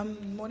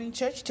Morning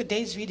Church.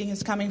 Today's reading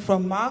is coming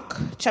from Mark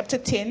chapter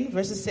 10,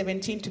 verses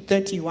 17 to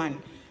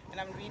 31. And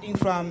I'm reading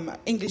from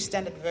English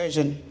Standard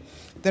Version,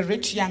 The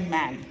Rich Young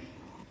Man.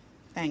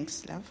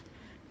 Thanks, love.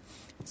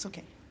 It's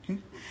okay.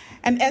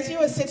 And as he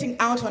was setting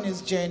out on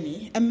his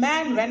journey, a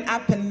man ran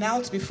up and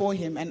knelt before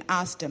him and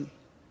asked him,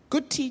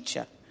 "Good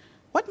teacher,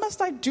 what must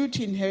I do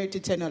to inherit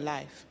eternal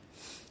life?"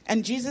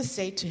 And Jesus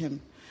said to him,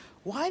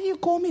 "Why do you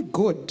call me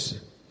good?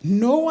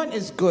 No one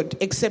is good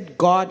except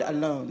God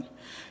alone.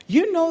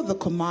 You know the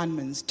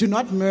commandments: do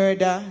not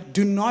murder,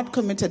 do not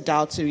commit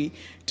adultery,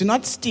 do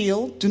not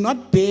steal, do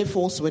not bear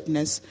false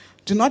witness,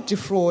 do not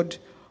defraud,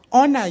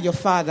 honor your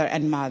father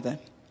and mother."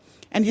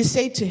 And he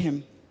said to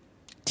him,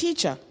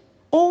 "Teacher,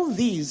 all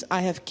these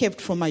I have kept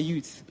from my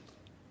youth."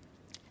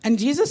 And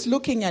Jesus,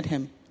 looking at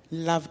him,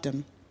 loved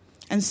him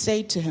and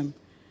said to him,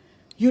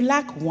 "You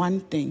lack one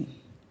thing.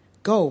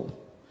 Go,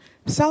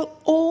 sell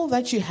all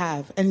that you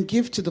have and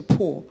give to the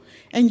poor,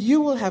 and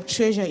you will have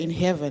treasure in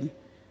heaven.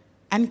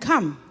 And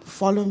come,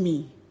 follow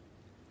me."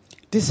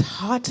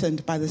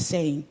 Disheartened by the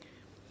saying,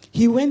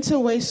 he went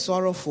away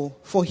sorrowful,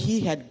 for he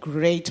had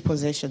great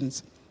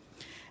possessions.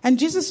 And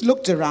Jesus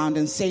looked around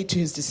and said to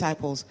his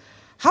disciples,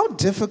 "How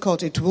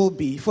difficult it will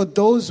be for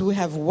those who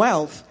have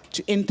wealth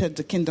to enter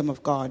the kingdom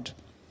of God."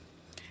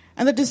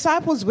 And the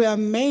disciples were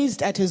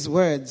amazed at his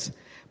words.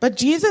 But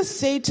Jesus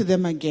said to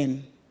them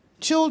again,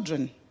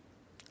 "Children,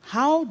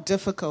 how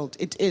difficult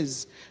it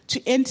is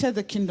to enter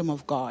the kingdom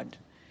of God.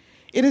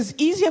 It is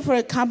easier for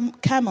a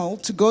camel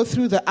to go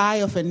through the eye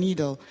of a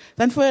needle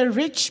than for a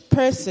rich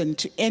person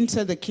to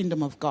enter the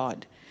kingdom of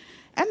God."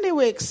 And they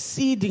were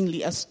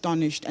exceedingly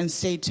astonished and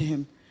said to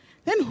him,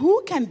 "Then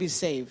who can be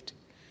saved?"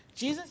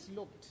 Jesus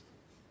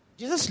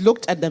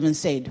looked at them and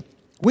said,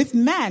 "With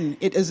man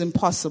it is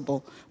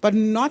impossible, but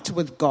not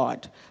with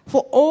God,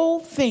 for all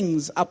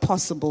things are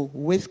possible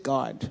with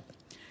God."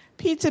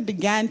 Peter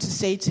began to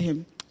say to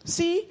him,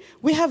 "See,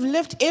 we have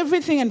left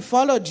everything and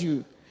followed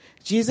you."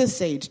 Jesus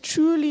said,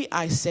 "Truly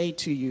I say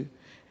to you,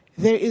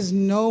 there is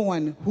no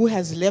one who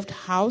has left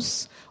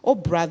house or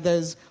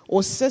brothers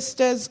or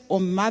sisters or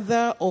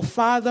mother or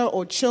father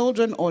or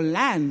children or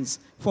lands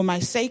for my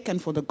sake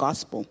and for the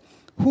gospel,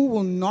 who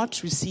will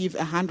not receive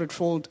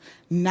 100-fold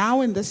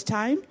now in this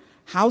time,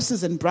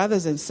 houses and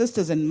brothers and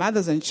sisters and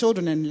mothers and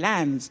children and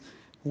lands,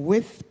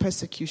 with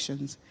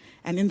persecutions,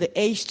 and in the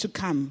age to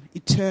come,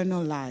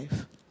 eternal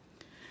life.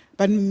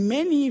 But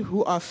many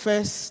who are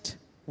first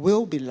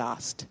will be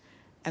last,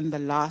 and the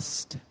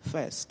last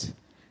first."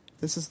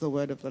 This is the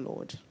word of the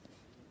Lord.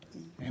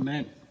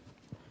 Amen.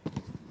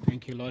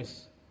 Thank you,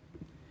 Lois.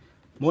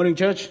 Morning,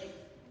 church.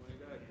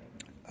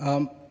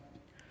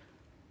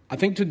 I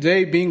think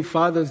today, being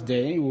Father's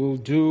Day, we'll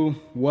do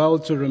well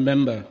to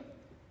remember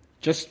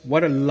just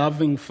what a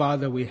loving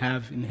Father we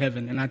have in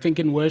heaven. And I think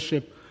in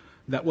worship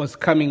that was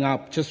coming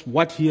up, just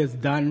what He has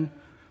done,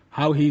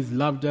 how He's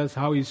loved us,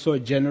 how He's so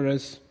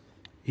generous.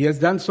 He has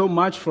done so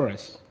much for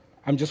us.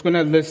 I'm just going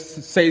to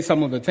say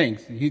some of the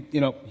things.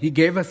 He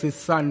gave us His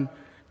Son,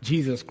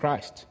 Jesus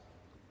Christ.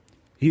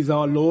 He's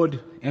our Lord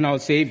and our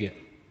Savior.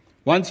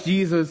 Once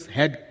Jesus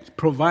had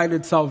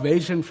provided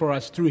salvation for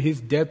us through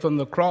His death on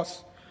the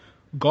cross,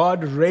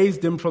 God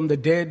raised Him from the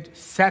dead,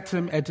 sat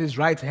Him at His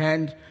right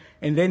hand,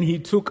 and then He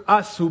took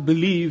us who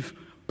believe,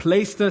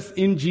 placed us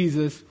in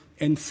Jesus,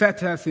 and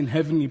set us in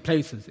heavenly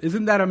places.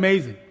 Isn't that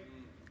amazing?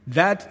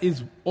 That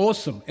is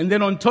awesome. And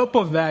then on top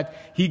of that,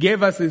 He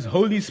gave us His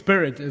Holy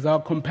Spirit as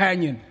our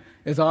companion,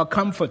 as our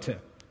comforter,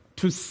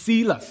 to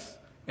seal us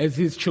as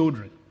His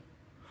children.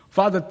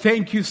 Father,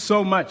 thank you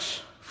so much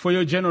for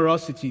your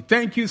generosity.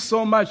 Thank you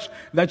so much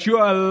that you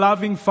are a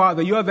loving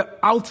Father. You are the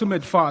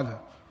ultimate Father.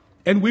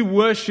 And we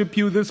worship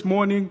you this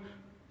morning.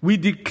 We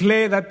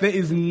declare that there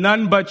is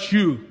none but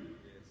you.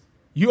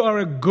 You are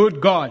a good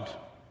God.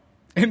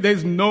 And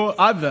there's no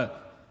other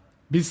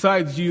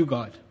besides you,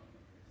 God.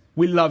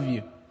 We love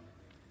you.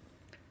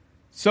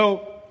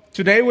 So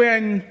today we're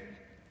in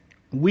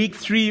week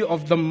 3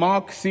 of the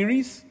Mark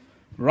series.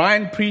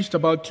 Ryan preached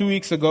about 2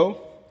 weeks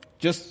ago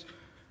just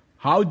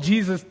how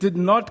Jesus did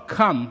not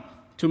come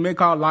to make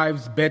our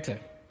lives better,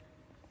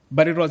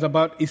 but it was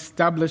about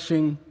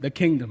establishing the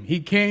kingdom. He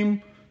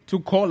came to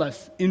call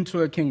us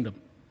into a kingdom.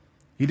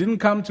 He didn't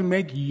come to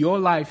make your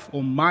life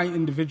or my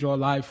individual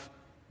life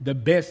the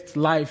best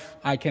life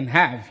I can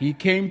have. He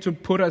came to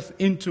put us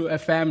into a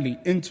family,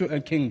 into a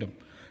kingdom.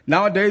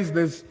 Nowadays,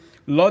 there's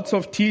lots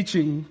of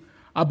teaching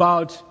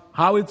about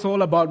how it's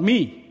all about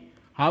me,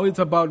 how it's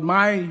about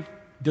my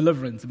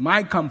deliverance,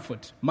 my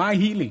comfort, my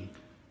healing,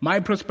 my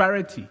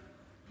prosperity,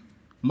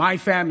 my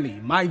family,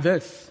 my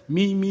this,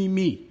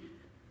 me.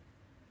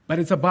 But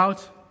it's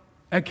about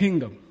a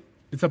kingdom.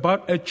 It's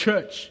about a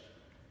church.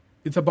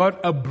 It's about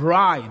a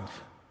bride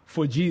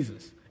for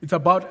Jesus. It's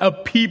about a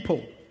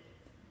people.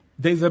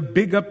 There's a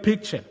bigger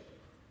picture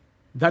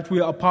that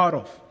we are a part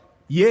of.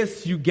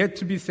 Yes, you get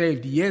to be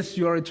saved. Yes,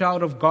 you are a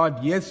child of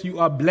God. Yes, you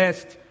are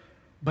blessed.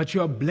 But you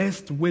are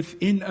blessed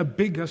within a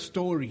bigger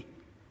story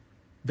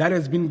that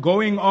has been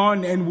going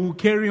on and will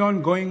carry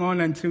on going on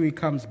until He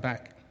comes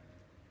back.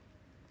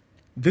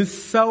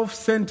 this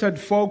self-centered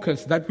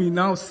focus that we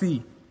now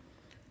see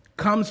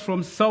comes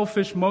from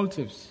selfish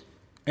motives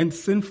and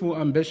sinful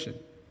ambition.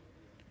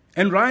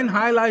 And Ryan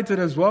highlighted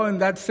as well in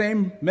that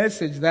same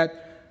message that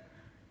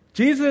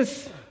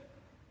Jesus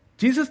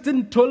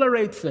didn't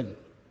tolerate sin.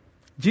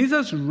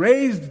 Jesus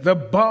raised the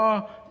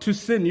bar to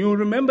sin. You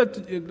remember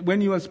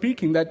when you were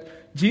speaking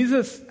that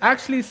Jesus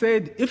actually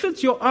said, if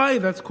it's your eye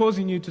that's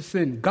causing you to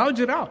sin, gouge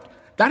it out.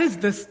 That is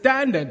the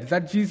standard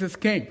that Jesus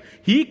came.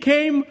 He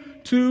came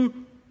to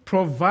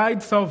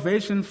provide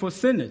salvation for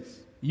sinners,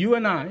 you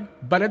and I,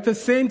 but at the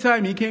same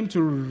time, he came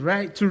to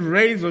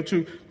raise or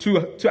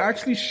to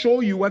actually show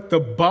you what the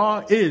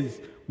bar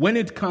is when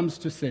it comes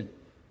to sin.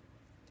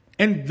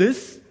 And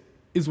this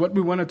is what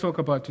we want to talk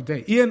about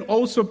today. Ian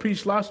also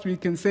preached last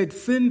week and said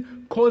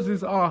sin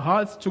causes our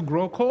hearts to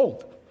grow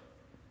cold.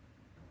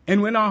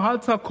 And when our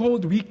hearts are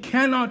cold, we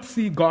cannot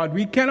see God.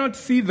 We cannot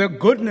see the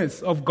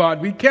goodness of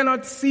God. We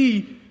cannot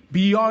see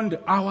beyond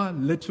our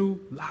little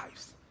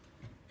lives.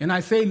 And I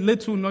say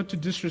little not to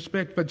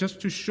disrespect, but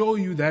just to show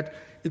you that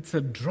it's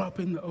a drop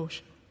in the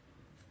ocean.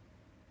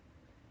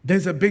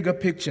 There's a bigger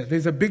picture.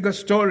 There's a bigger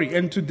story.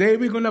 And today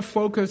we're going to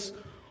focus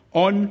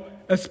on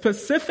a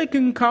specific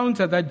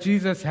encounter that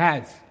Jesus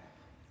has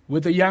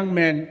with a young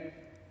man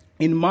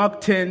in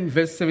Mark 10,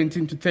 verse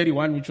 17 to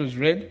 31, which was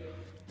read.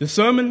 The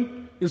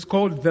sermon is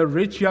called The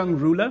Rich Young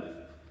Ruler.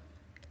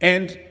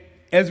 And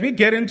as we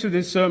get into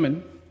this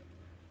sermon,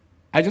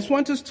 I just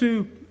want us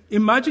to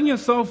imagine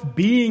yourself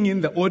being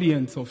in the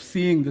audience of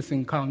seeing this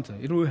encounter.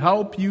 It will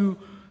help you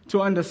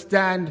to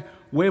understand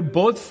where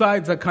both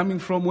sides are coming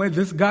from, where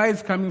this guy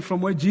is coming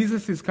from, where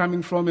Jesus is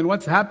coming from, and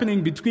what's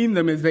happening between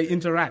them as they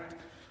interact.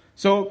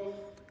 So,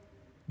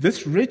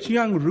 this rich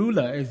young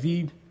ruler, as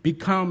he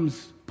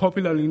becomes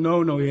popularly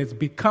known or he has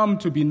become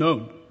to be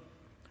known,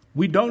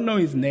 we don't know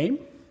his name,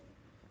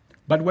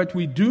 but what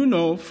we do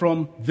know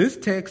from this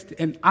text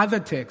and other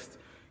texts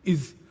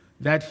is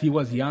that he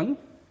was young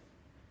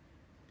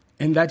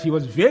and that he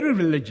was very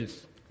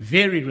religious,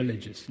 very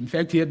religious. In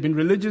fact, he had been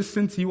religious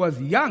since he was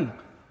young.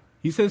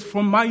 He says,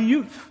 from my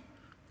youth,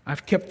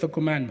 I've kept the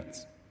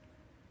commandments.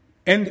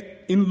 And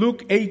in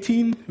Luke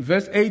 18,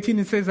 verse 18,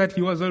 it says that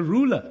he was a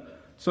ruler.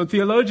 So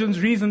theologians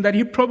reason that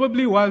he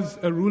probably was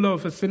a ruler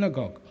of a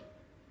synagogue.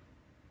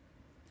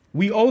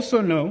 We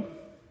also know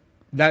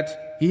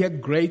that he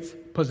had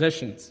great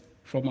possessions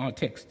from our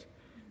text.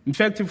 In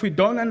fact, if we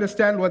don't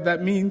understand what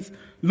that means,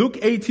 Luke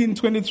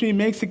 18:23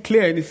 makes it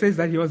clear, and it says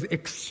that he was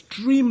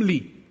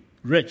extremely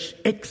rich,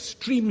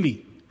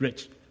 extremely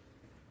rich.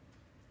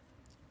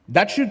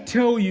 That should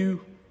tell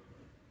you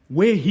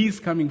where he's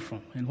coming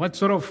from and what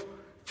sort of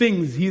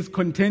things he's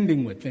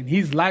contending with and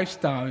his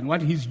lifestyle and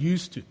what he's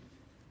used to.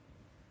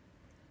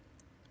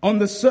 On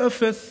the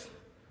surface,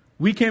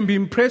 we can be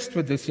impressed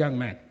with this young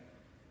man.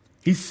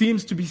 He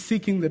seems to be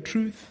seeking the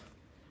truth.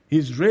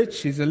 He's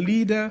rich. He's a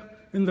leader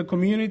in the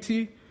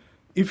community.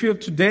 If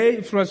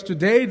for us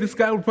today, this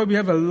guy would probably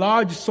have a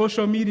large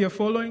social media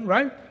following,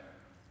 right?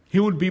 He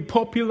would be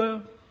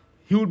popular.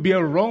 He would be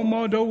a role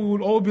model. We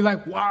would all be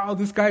like, wow,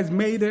 this guy's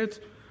made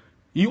it.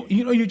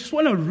 You just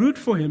want to root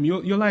for him.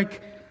 You're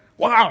like,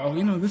 wow,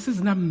 this is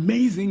an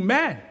amazing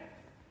man.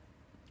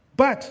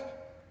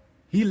 But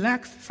he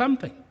lacks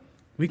something.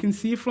 We can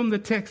see from the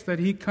text that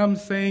he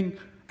comes saying,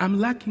 I'm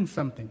lacking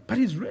something. But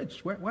he's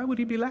rich. Why would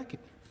he be lacking?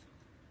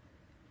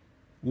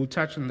 We'll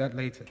touch on that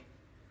later.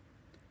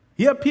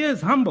 He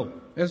appears humble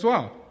as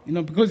well,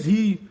 because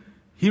he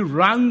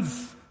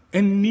runs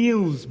and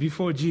kneels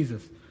before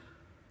Jesus.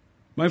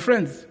 My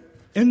friends,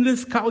 in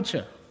this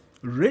culture,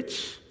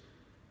 rich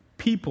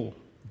people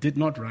did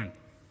not run,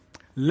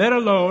 let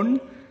alone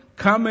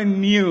come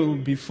and kneel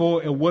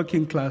before a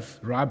working class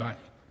rabbi,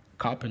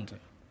 carpenter.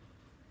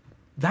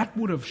 That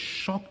would have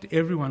shocked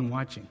everyone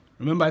watching.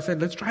 Remember, I said,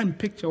 let's try and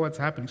picture what's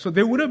happening. So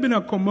there would have been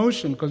a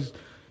commotion because,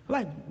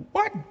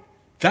 what?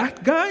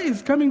 That guy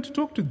is coming to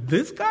talk to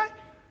this guy?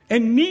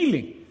 And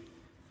kneeling.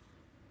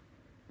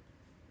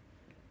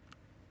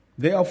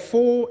 There are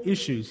 4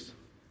 issues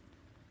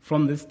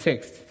from this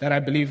text that I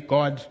believe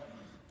God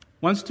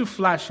wants to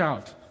flash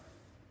out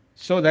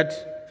so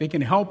that they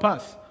can help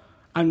us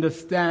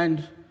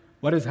understand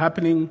what is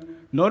happening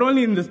not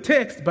only in this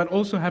text, but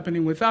also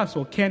happening with us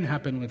or can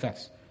happen with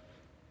us.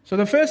 So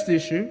the first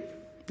issue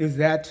is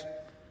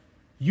that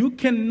you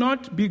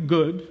cannot be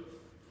good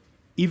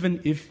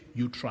even if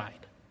you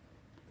tried.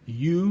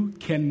 You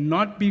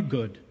cannot be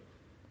good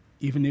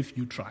even if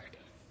you tried.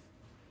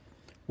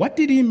 What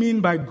did he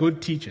mean by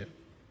good teacher?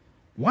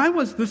 Why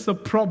was this a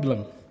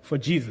problem for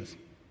Jesus?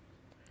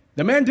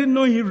 The man didn't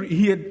know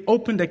he had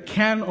opened a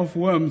can of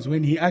worms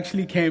when he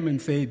actually came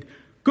and said,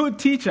 good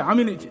teacher. I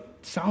mean, it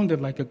sounded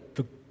like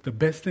the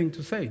best thing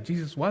to say.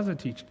 Jesus was a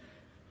teacher.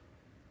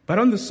 But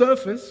on the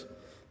surface,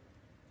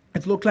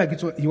 it looked like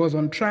he was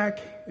on track.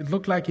 It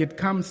looked like he had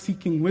come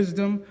seeking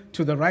wisdom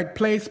to the right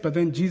place. But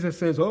then Jesus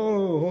says,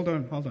 oh, hold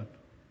on.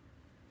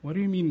 What do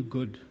you mean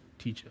good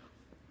teacher?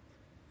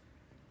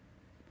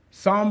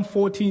 Psalm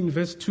 14,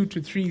 verse 2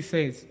 to 3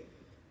 says,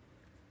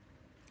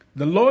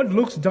 the Lord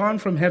looks down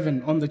from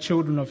heaven on the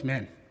children of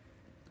men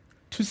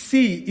to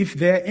see if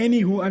there are any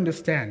who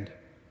understand,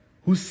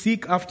 who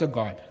seek after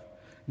God.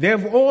 They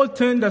have all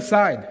turned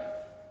aside.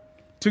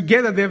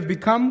 Together they have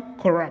become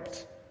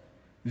corrupt.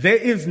 There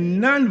is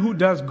none who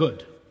does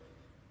good,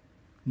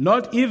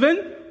 not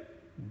even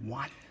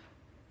one.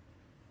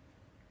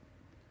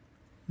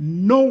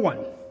 No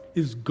one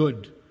is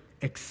good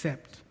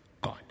except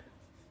God.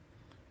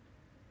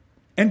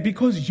 And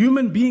because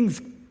human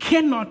beings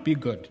cannot be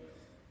good,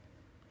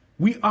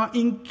 we are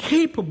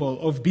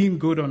incapable of being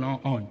good on our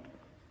own.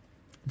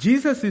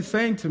 Jesus is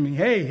saying to me,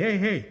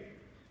 hey,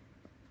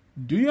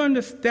 do you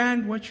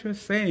understand what you're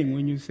saying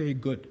when you say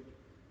good?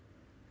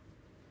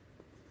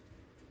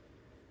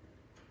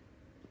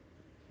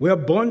 We are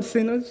born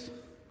sinners.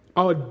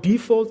 Our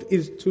default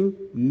is to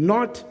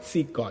not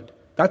seek God.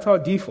 That's our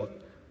default.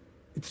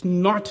 It's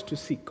not to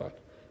seek God.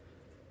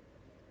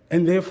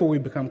 And therefore we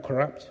become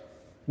corrupt.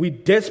 We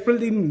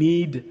desperately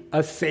need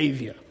a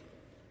savior.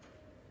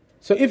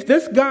 So if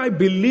this guy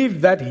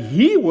believed that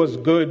he was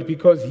good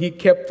because he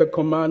kept the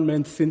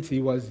commandments since he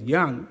was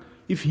young,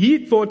 if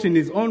he thought in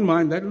his own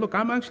mind that, look,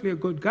 I'm actually a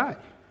good guy.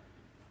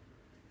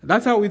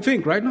 That's how we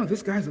think, right? No,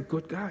 this guy's a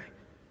good guy.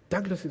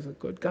 Douglas is a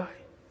good guy.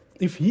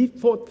 If he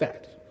thought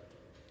that,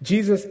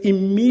 Jesus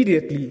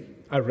immediately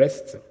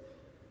arrests him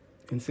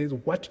and says,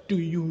 what do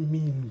you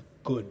mean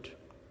good?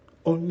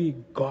 Only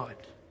God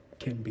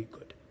can be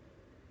good.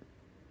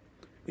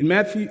 In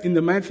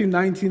the Matthew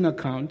 19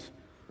 account,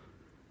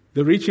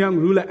 the rich young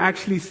ruler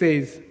actually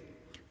says,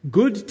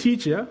 good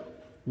teacher,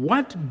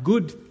 what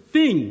good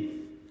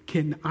thing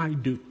can I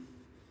do?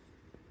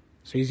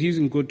 So he's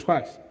using good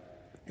twice.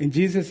 And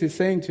Jesus is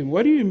saying to him,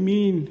 what do you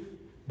mean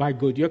by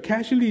good? You're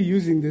casually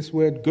using this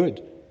word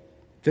good.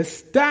 The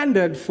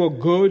standard for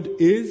good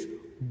is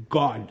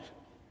God.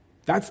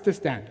 That's the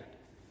standard.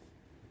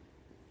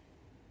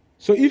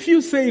 So if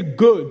you say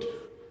good,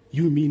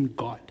 you mean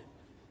God.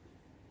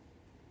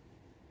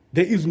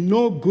 There is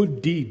no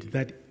good deed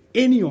that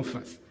any of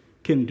us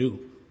can do.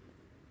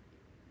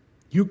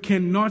 You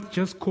cannot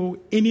just call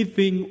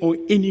anything or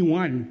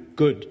anyone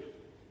good.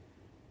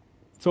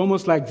 It's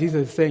almost like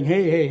Jesus saying,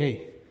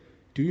 hey,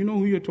 do you know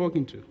who you're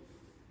talking to?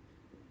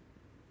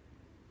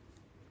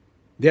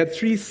 There are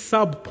 3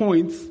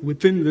 sub-points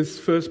within this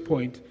first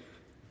point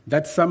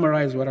that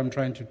summarize what I'm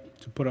trying to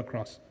put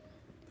across.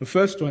 The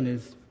first one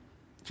is,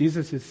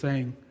 Jesus is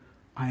saying,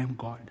 I am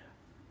God.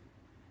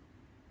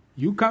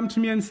 You come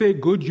to me and say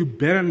good, you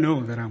better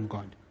know that I'm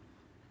God.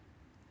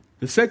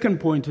 The second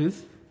point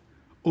is,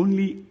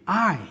 only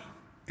I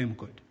am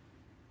good.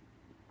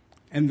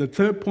 And the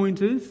third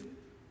point is,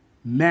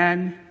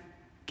 man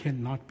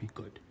cannot be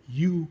good.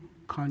 You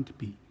can't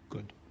be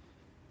good.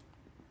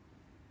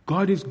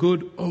 God is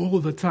good all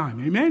the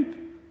time.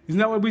 Amen? Isn't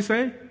that what we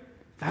say?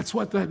 That's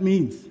what that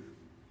means.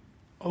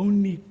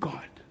 Only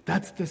God.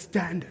 That's the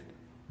standard.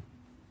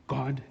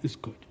 God is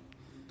good.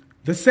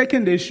 The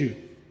second issue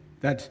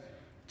that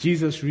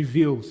Jesus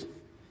reveals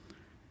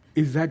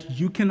is that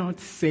you cannot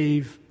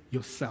save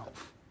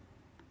yourself.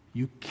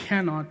 You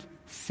cannot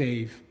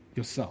save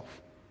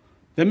yourself.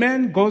 The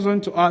man goes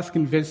on to ask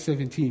in verse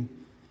 17,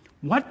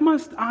 what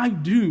must I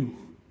do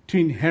to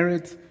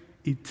inherit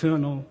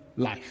eternal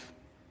life?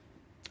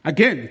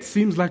 Again, it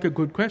seems like a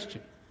good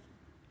question.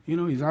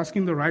 He's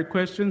asking the right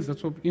questions.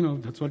 That's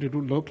what it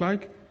would look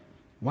like.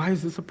 Why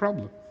is this a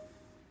problem?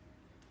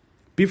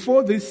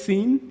 Before this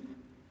scene,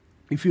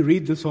 if you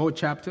read this whole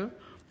chapter,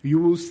 you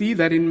will see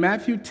that in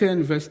Matthew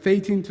 10, verse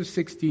 18 to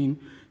 16,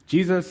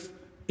 Jesus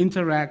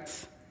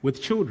interacts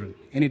with children.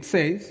 And it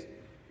says,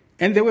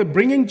 and they were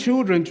bringing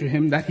children to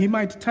him that he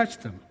might touch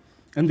them.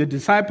 And the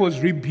disciples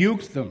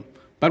rebuked them.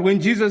 But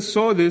when Jesus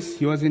saw this,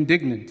 he was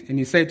indignant. And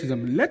he said to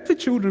them, let the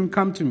children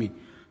come to me.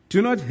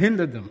 Do not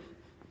hinder them.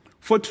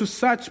 For to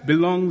such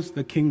belongs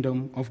the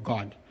kingdom of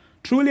God.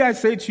 Truly I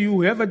say to you,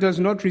 whoever does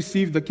not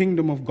receive the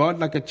kingdom of God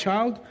like a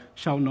child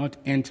shall not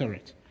enter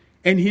it.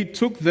 And he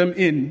took them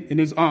in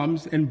his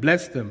arms and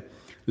blessed them,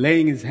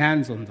 laying his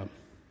hands on them.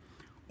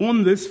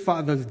 On this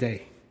Father's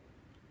Day,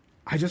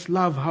 I just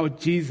love how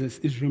Jesus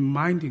is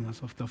reminding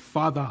us of the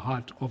Father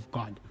heart of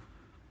God.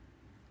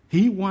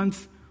 He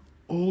wants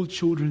all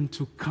children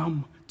to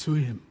come to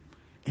him.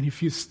 And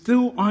if you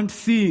still aren't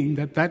seeing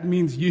that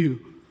means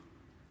you,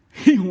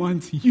 he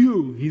wants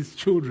you, his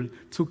children,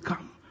 to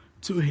come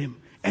to him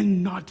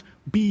and not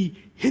be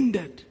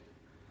hindered.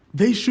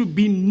 There should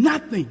be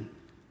nothing.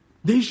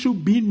 There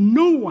should be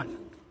no one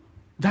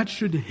that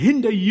should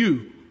hinder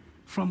you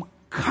from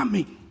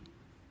coming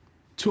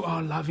to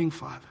our loving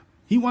Father.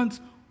 He wants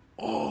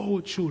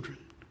all children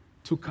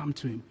to come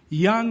to him,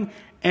 young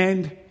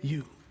and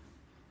you.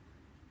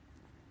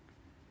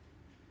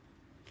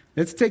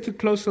 Let's take a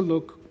closer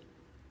look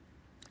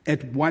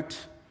at what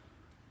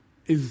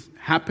is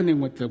happening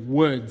with the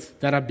words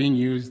that are being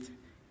used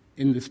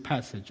in this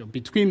passage, or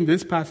between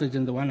this passage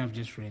and the one I've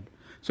just read.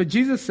 So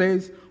Jesus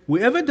says,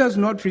 whoever does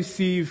not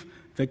receive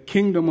the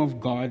kingdom of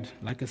God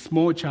like a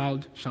small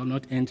child shall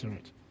not enter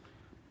it.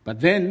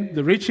 But then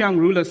the rich young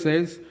ruler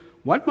says,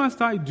 what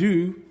must I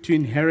do to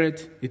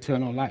inherit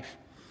eternal life?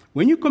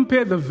 When you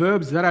compare the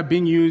verbs that are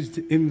being used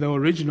in the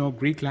original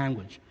Greek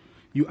language,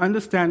 you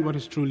understand what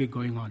is truly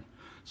going on.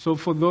 So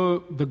for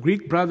the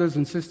Greek brothers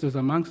and sisters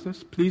amongst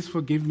us, please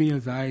forgive me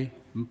as I'm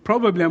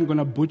going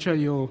to butcher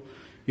your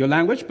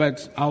language,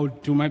 but I'll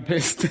do my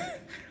best.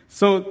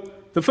 So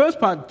the first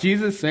part,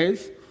 Jesus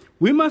says,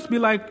 we must be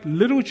like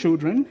little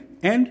children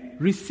and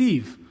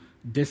receive,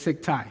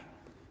 desektai,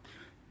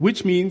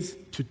 which means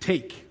to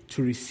take,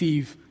 to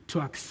receive,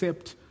 to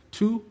accept,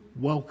 to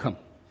welcome.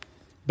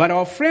 But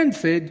our friend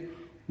said,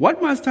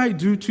 what must I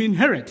do to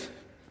inherit?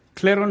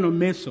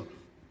 Kleronomeso,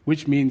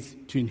 which means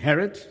to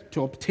inherit,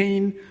 to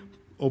obtain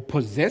or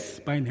possess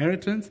by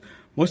inheritance,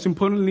 most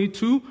importantly,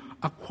 to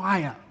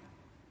acquire.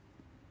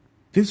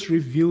 This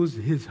reveals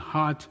his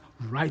heart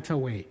right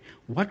away.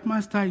 What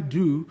must I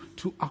do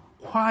to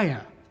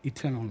acquire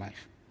eternal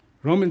life?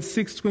 Romans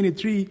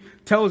 6:23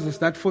 tells us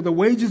that for the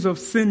wages of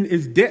sin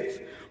is death,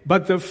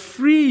 but the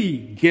free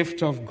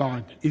gift of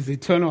God is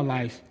eternal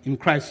life in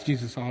Christ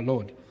Jesus our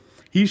Lord.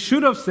 He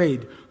should have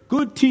said,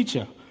 good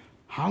teacher,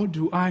 how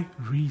do I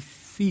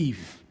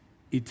receive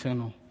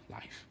eternal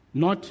life?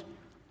 Not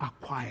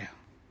acquire.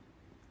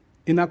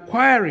 In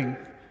acquiring,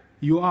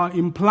 you are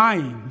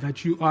implying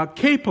that you are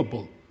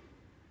capable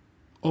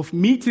of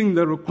meeting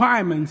the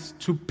requirements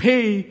to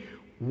pay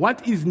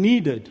what is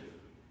needed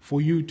for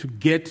you to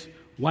get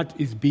what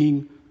is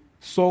being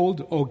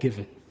sold or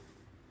given.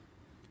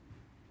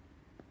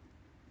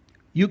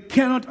 You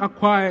cannot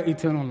acquire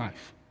eternal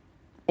life,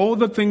 or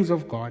the things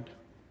of God,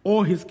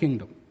 or his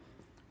kingdom,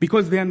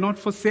 because they are not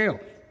for sale.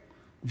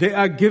 They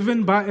are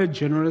given by a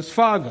generous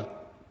Father.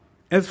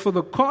 As for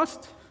the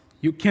cost,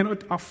 you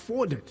cannot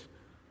afford it.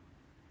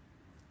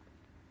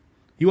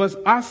 He was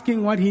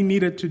asking what he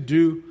needed to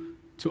do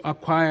to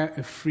acquire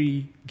a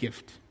free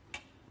gift.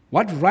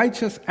 What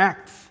righteous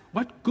acts,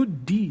 what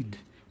good deed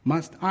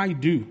must I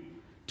do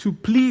to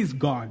please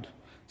God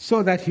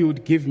so that he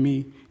would give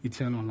me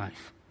eternal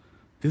life?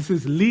 This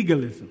is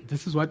legalism.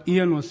 This is what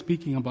Ian was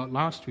speaking about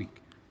last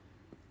week.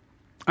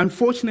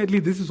 Unfortunately,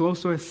 this is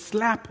also a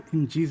slap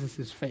in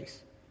Jesus'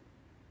 face,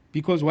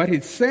 because what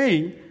he's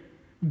saying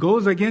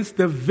goes against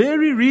the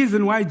very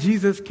reason why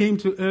Jesus came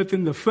to earth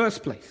in the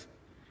first place.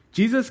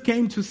 Jesus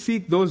came to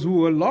seek those who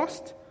were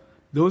lost,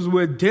 those who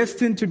were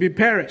destined to be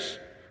perished.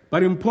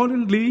 But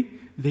importantly,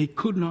 they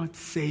could not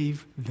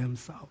save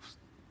themselves.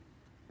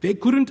 They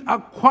couldn't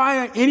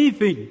acquire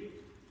anything.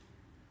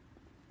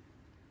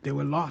 They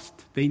were lost.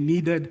 They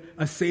needed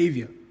a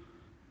Savior.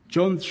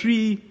 John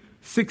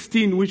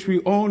 3:16, which we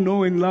all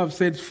know and love,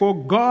 says, for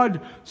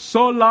God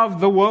so loved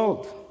the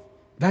world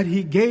that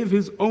he gave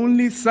his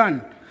only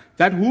Son,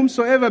 that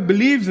whomsoever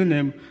believes in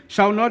him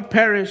shall not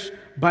perish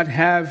but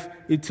have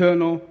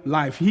eternal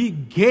life. He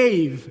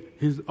gave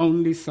his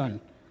only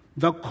Son.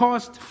 The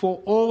cost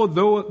for all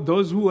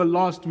those who are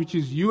lost, which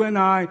is you and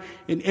I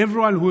and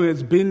everyone who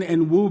has been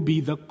and will be,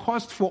 the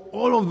cost for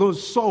all of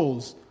those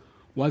souls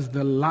was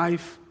the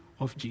life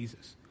of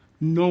Jesus.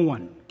 No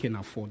one can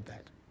afford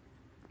that.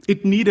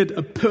 It needed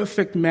a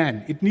perfect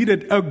man. It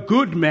needed a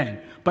good man.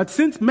 But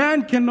since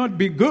man cannot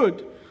be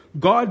good,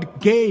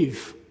 God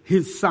gave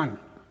his Son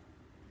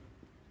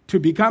to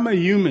become a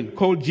human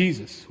called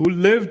Jesus, who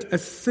lived a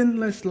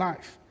sinless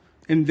life.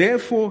 And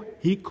therefore,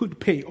 he could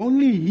pay.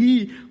 Only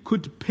he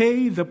could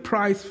pay the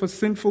price for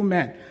sinful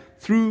man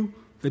through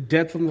the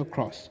death on the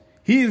cross.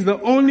 He is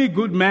the only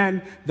good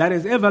man that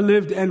has ever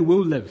lived and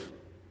will live.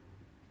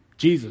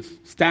 Jesus,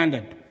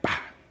 standard. Bah.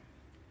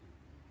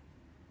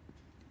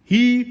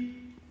 He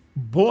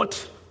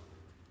bought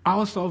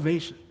our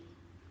salvation.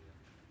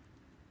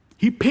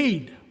 He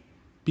paid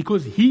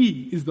because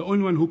he is the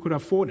only one who could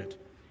afford it.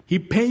 He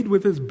paid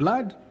with his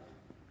blood,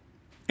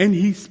 and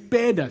he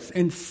spared us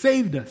and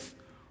saved us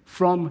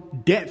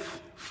from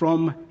death,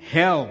 from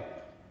hell,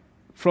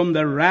 from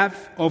the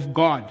wrath of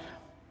God.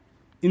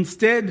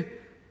 Instead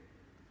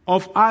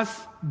of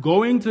us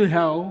going to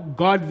hell,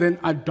 God then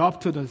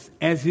adopted us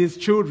as his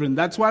children.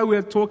 That's why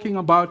we're talking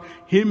about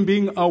him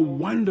being a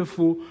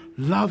wonderful,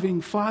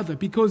 loving father,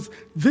 because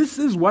this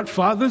is what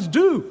fathers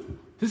do.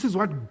 This is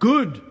what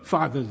good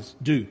fathers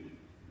do.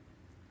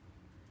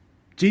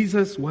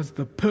 Jesus was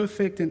the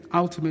perfect and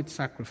ultimate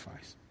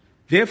sacrifice.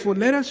 Therefore,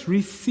 let us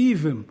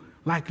receive him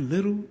like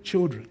little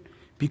children,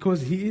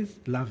 because he is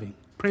loving.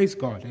 Praise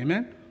God.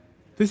 Amen?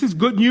 This is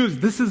good news.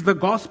 This is the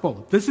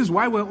gospel. This is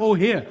why we're all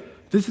here.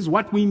 This is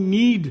what we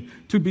need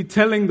to be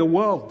telling the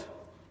world.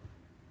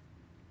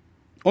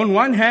 On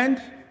one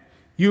hand,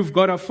 you've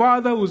got a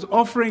father who's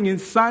offering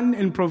his son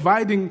and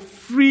providing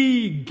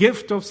free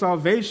gift of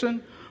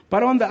salvation.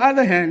 But on the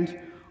other hand,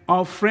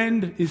 our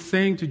friend is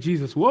saying to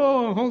Jesus,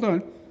 whoa, hold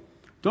on.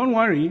 Don't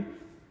worry.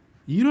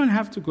 You don't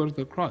have to go to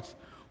the cross.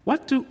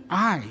 What do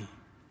I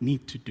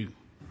need to do?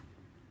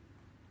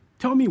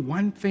 Tell me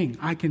one thing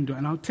I can do,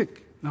 and I'll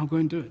tick, and I'll go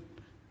and do it.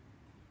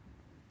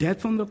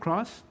 Death on the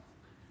cross?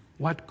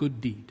 What good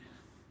deed?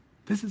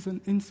 This is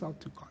an insult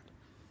to God.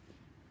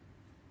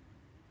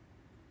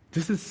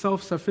 This is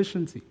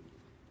self-sufficiency.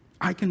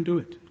 I can do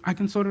it. I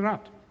can sort it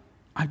out.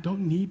 I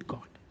don't need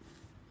God.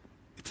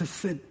 It's a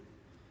sin.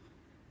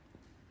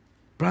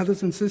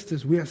 Brothers and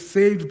sisters, we are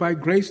saved by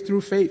grace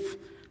through faith,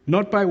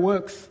 not by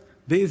works,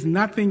 There is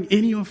nothing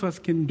any of us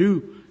can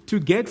do to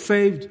get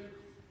saved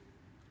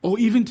or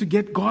even to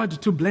get God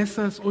to bless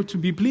us or to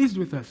be pleased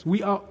with us.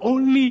 We are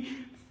only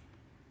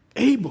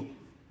able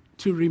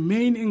to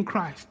remain in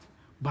Christ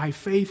by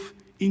faith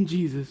in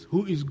Jesus,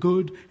 who is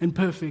good and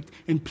perfect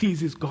and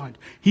pleases God.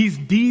 His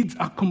deeds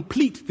are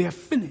complete. They are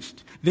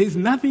finished. There is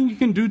nothing you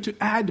can do to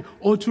add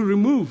or to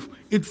remove.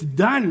 It's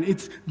done.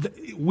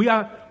 We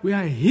are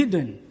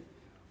hidden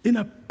in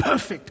a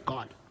perfect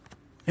God.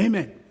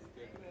 Amen.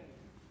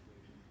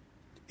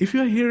 If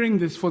you're hearing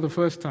this for the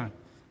first time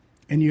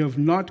and you have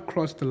not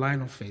crossed the line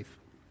of faith,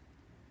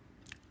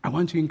 I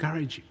want to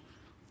encourage you.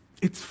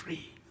 It's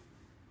free.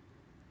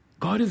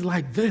 God is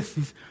like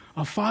this.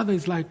 Our Father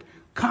is like,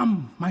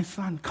 come, my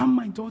son, come,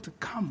 my daughter,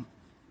 come.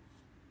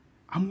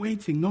 I'm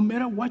waiting. No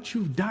matter what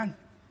you've done,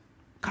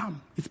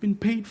 come. It's been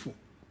paid for.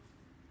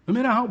 No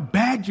matter how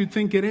bad you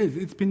think it is,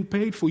 it's been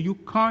paid for. You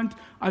can't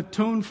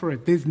atone for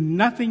it. There's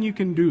nothing you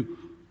can do.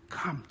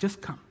 Come,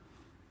 just come.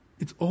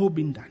 It's all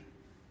been done.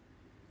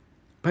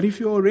 But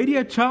if you're already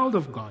a child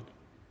of God,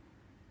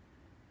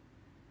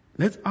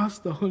 let's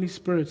ask the Holy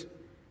Spirit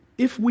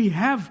if we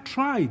have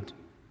tried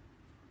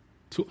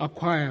to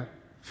acquire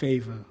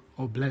favor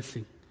or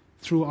blessing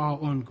through our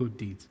own good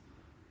deeds,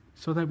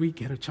 so that we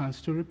get a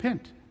chance to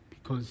repent,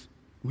 because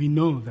we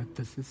know that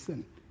this is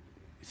sin.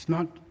 It's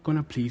not going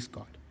to please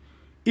God.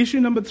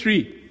 Issue number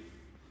 3,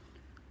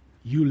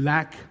 you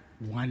lack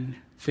one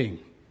thing.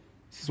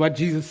 This is what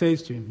Jesus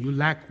says to him. You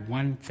lack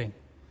one thing.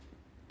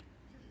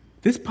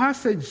 This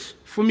passage,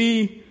 for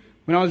me,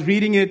 when I was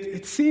reading it,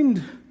 it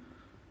seemed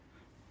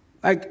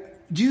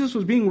like Jesus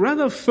was being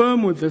rather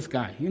firm with this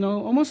guy,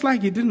 almost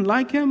like he didn't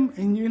like him.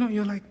 And,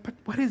 you're like, but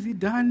what has he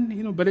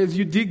done? But as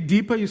you dig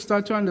deeper, you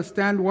start to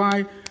understand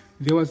why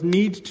there was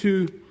need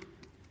to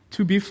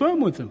be firm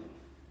with him.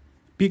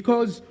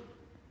 Because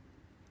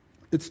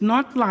it's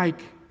not like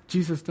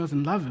Jesus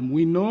doesn't love him.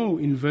 We know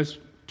in verse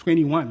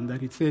 21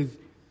 that it says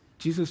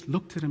Jesus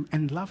looked at him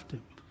and loved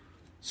him.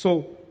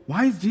 So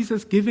why is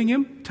Jesus giving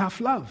him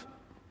tough love?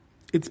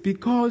 It's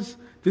because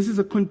this is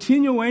a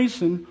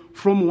continuation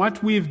from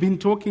what we've been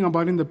talking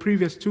about in the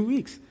previous 2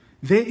 weeks.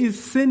 There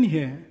is sin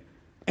here,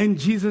 and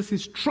Jesus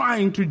is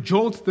trying to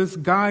jolt this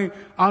guy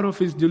out of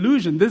his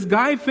delusion. This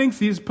guy thinks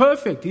he's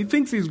perfect. He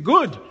thinks he's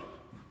good.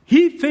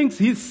 He thinks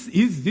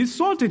he's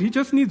sorted. He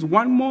just needs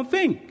one more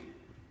thing.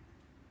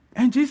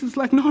 And Jesus is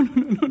like, no.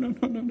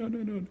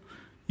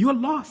 You're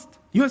lost.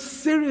 You're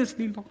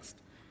seriously lost.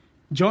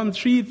 John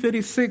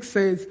 3:36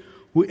 says,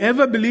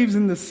 whoever believes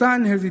in the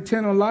Son has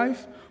eternal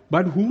life,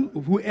 but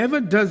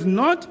whoever does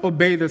not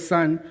obey the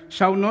Son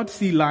shall not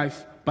see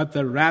life, but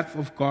the wrath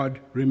of God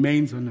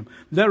remains on him.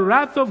 The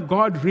wrath of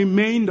God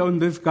remained on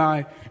this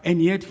guy,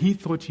 and yet he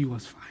thought he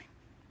was fine.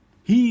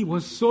 He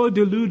was so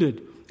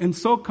deluded and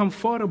so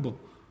comfortable,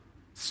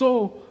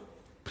 so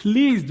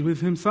pleased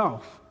with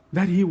himself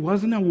that he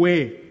wasn't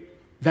aware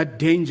that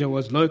danger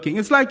was lurking.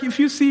 It's like if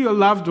you see your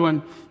loved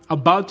one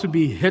about to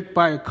be hit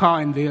by a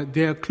car and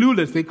they're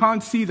clueless, they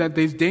can't see that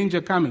there's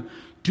danger coming.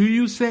 Do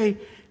you say,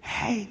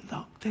 hey,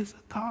 look, there's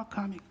a car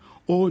coming?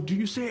 Or do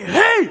you say,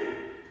 hey,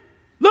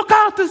 look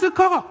out, there's a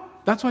car?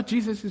 That's what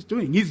Jesus is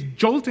doing. He's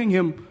jolting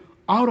him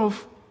out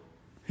of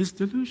his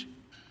delusion.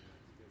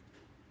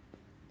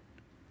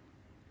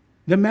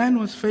 The man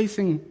was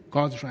facing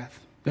God's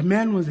wrath. The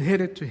man was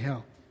headed to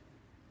hell.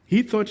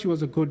 He thought he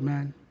was a good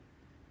man.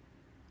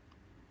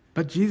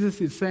 But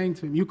Jesus is saying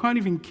to him, you can't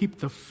even keep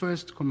the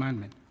first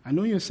commandment. I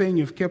know you're saying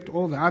you've kept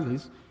all the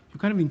others. You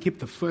can't even keep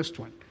the first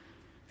one.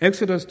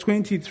 Exodus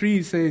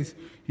 23 says,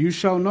 you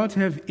shall not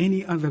have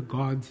any other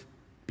gods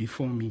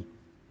before me.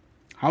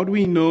 How do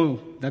we know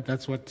that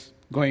that's what's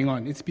going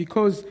on? It's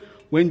because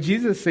when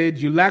Jesus said,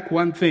 you lack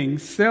one thing,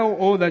 sell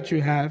all that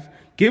you have,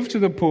 give to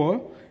the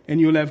poor, and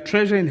you'll have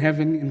treasure in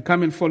heaven, and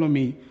come and follow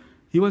me,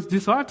 he was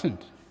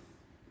disheartened.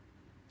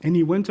 And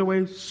he went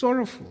away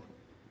sorrowful,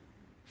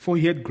 for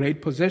he had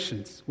great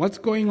possessions. What's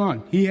going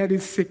on? He had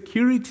his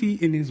security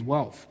in his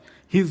wealth.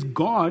 His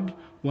God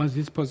was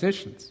his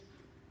possessions.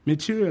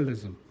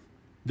 Materialism.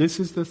 This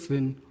is the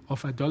sin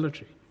of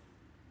idolatry.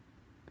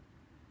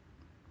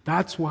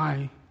 That's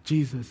why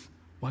Jesus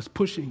was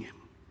pushing him.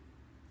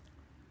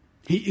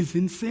 He is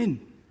in sin.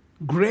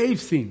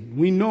 Grave sin.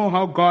 We know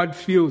how God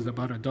feels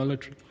about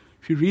idolatry.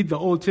 If you read the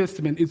Old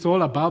Testament, it's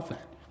all about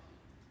that.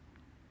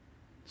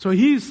 So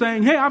he's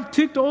saying, hey, I've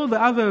ticked all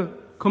the other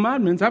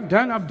commandments. I've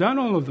done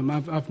all of them.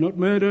 I've not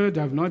murdered.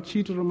 I've not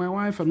cheated on my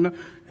wife.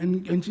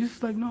 And Jesus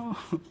is like, no.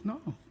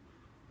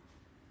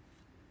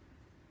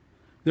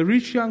 The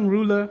rich young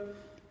ruler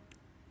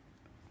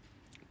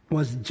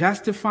was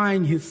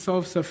justifying his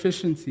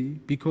self-sufficiency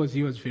because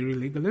he was very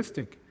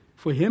legalistic.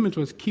 For him, it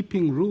was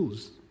keeping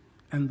rules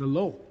and the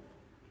law.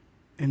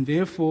 And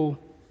therefore,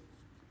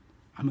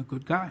 I'm a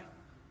good guy.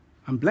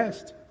 I'm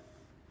blessed.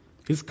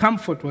 His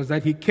comfort was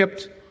that he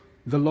kept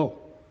the law.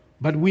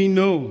 But we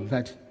know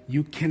that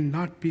you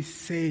cannot be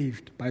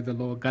saved by the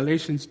law.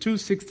 Galatians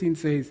 2:16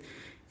 says,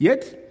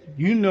 yet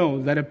you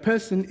know that a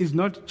person is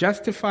not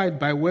justified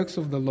by works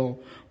of the law,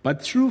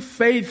 but through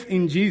faith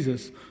in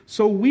Jesus.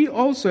 So we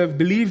also have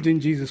believed in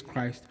Jesus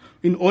Christ,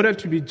 in order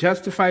to be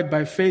justified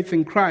by faith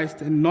in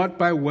Christ and not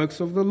by works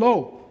of the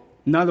law.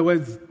 In other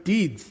words,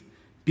 deeds.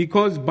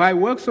 Because by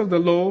works of the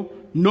law,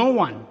 no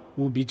one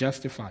will be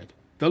justified.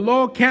 The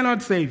law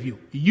cannot save you.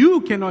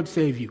 You cannot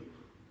save you.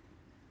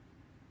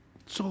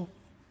 So,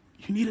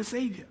 you need a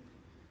Savior.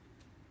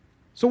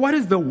 So what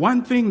is the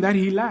one thing that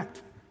he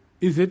lacked?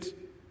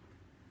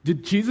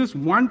 Did Jesus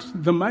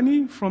want the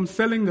money from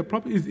selling the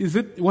property?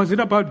 Was it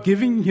about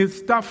giving his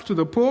stuff to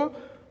the poor?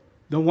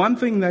 The one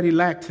thing that he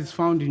lacked is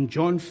found in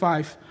John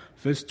 5,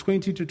 verse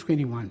 20 to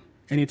 21.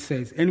 And it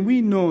says, "And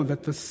we know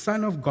that the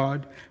Son of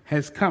God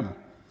has come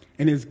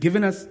and has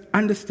given us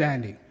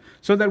understanding,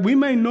 so that we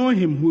may know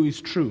him who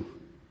is true.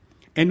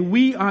 And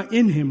we are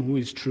in him who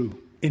is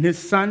true, in his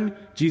Son,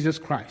 Jesus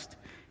Christ.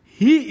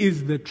 He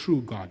is the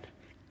true God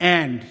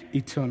and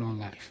eternal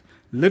life.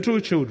 Little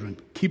children,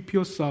 keep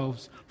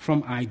yourselves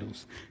from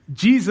idols."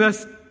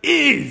 Jesus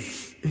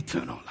is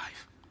eternal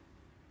life.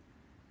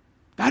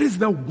 That is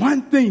the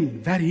one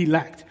thing that he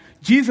lacked.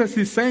 Jesus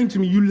is saying to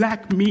me, you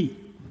lack me.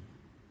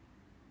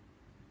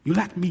 You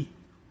lack me.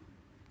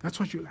 That's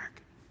what you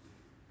lack.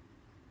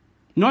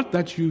 Not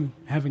that you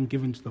haven't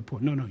given to the poor.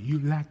 No, you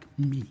lack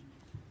me.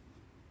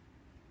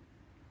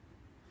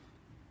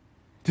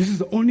 This is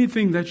the only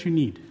thing that you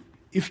need.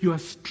 If you are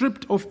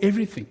stripped of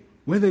everything,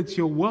 whether it's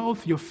your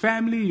wealth, your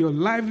family, your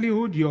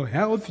livelihood, your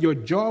health, your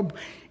job,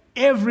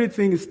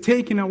 everything is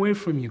taken away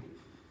from you.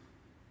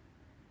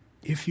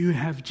 If you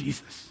have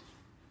Jesus,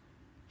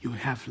 you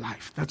have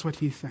life. That's what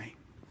he's saying.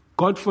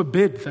 God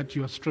forbid that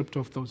you are stripped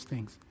of those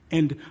things.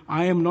 And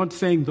I am not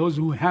saying those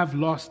who have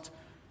lost,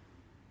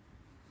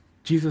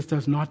 Jesus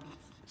does not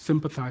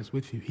sympathize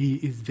with you. He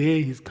is there,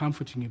 he's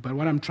comforting you. But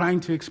what I'm trying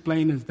to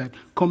explain is that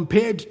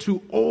compared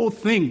to all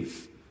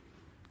things,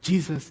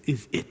 Jesus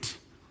is it.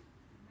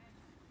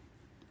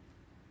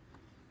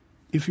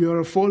 If you are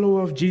a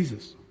follower of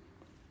Jesus,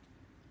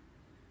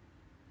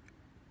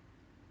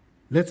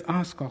 let's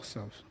ask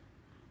ourselves,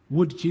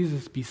 would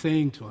Jesus be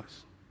saying to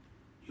us,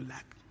 you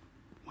lack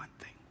one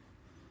thing?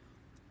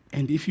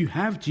 And if you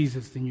have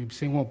Jesus, then you'd be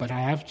saying, well, but I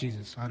have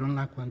Jesus, so I don't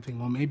lack one thing.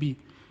 Or maybe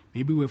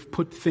we've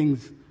put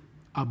things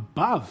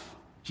above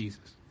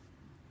Jesus.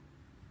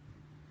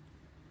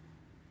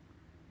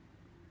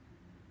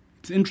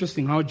 It's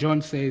interesting how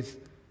John says,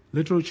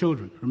 little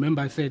children.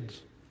 Remember I said,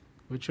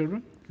 what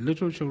children?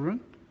 Little children.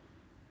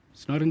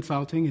 It's not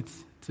insulting,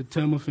 it's a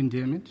term of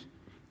endearment.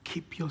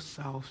 Keep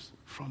yourselves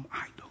from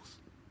idols.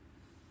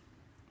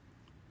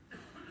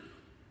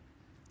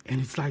 And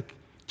it's like,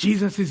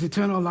 Jesus is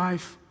eternal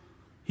life.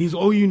 He's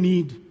all you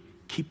need.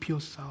 Keep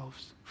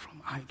yourselves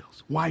from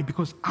idols. Why?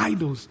 Because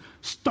idols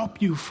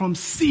stop you from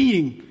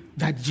seeing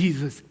that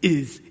Jesus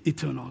is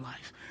eternal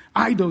life.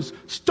 Idols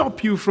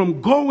stop you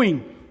from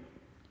going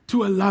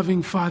to a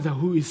loving Father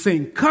who is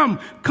saying, come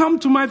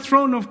to my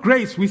throne of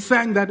grace. We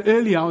sang that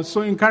earlier. I was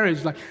so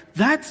encouraged. Like,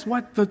 that's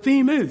what the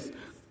theme is.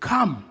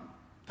 Come.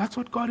 That's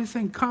what God is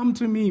saying. Come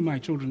to me, my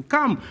children.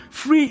 Come.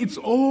 Free. It's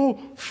all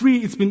free.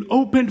 It's been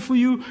opened for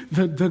you.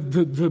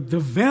 The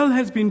veil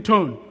has been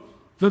torn.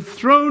 The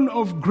throne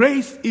of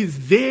grace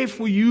is there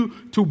for you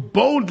to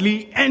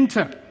boldly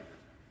enter.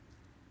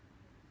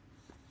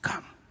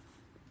 Come.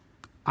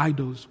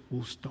 Idols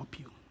will stop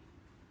you.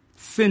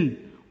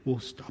 Sin will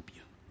stop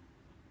you.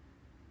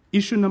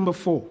 Issue number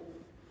 4.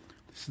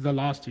 This is the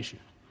last issue.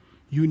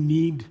 You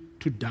need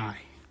to die.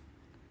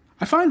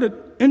 I find it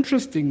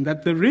interesting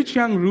that the rich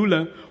young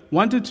ruler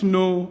wanted to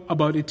know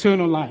about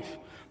eternal life.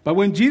 But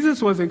when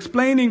Jesus was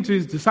explaining to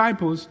his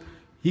disciples,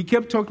 he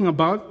kept talking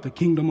about the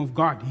kingdom of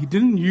God. He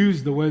didn't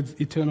use the words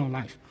eternal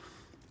life.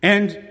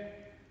 And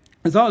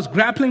as I was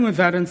grappling with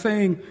that and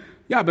saying,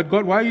 yeah, but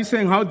God, why are you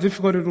saying how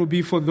difficult it will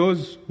be for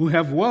those who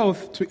have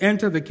wealth to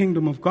enter the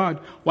kingdom of God?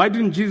 Why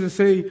didn't Jesus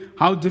say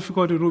how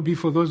difficult it will be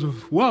for those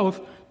with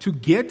wealth to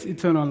get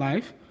eternal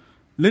life?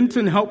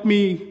 Linton helped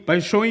me by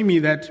showing me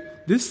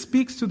that this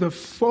speaks to the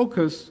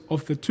focus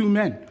of the two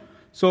men.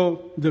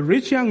 So the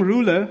rich young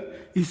ruler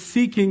is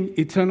seeking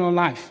eternal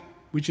life,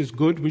 which is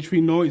good, which we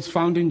know is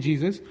found in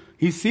Jesus.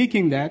 He's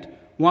seeking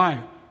that.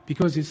 Why?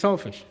 Because he's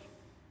selfish.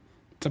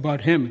 It's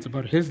about him. It's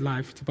about his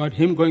life. It's about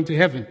him going to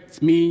heaven.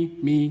 It's me,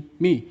 me,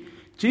 me.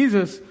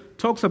 Jesus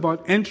talks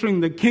about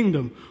entering the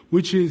kingdom,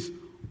 which is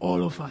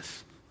all of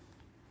us.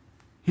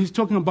 He's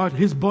talking about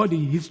his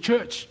body, his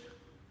church,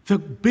 the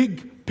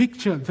big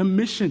picture, the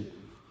mission.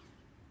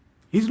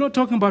 He's not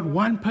talking about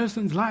one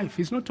person's life.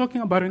 He's not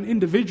talking about an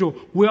individual.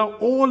 We are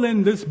all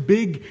in this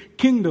big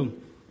kingdom.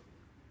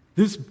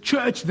 This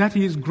church that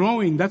he is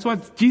growing, that's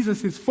what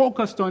Jesus is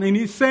focused on. And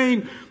he's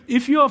saying,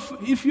 if you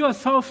are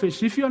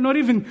selfish, if you're not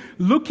even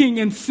looking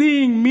and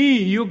seeing me,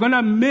 you're going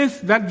to miss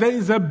that there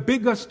is a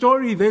bigger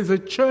story. There's a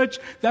church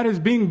that is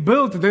being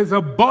built. There's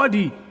a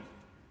body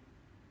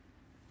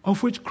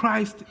of which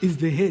Christ is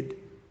the head.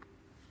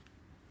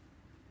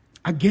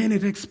 Again,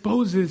 it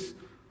exposes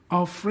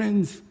our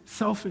friends'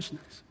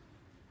 selfishness.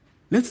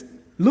 Let's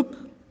look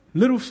a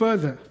little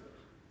further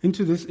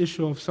into this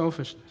issue of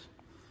selfishness.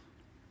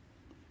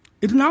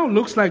 It now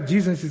looks like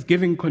Jesus is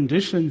giving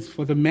conditions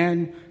for the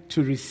man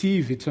to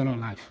receive eternal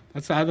life.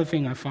 That's the other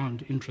thing I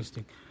found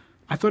interesting.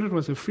 I thought it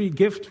was a free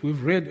gift.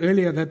 We've read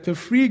earlier that the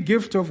free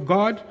gift of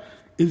God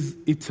is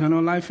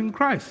eternal life in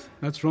Christ.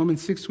 That's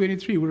Romans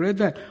 6:23. We read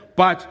that.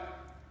 But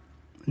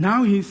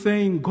now he's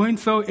saying, go and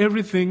sell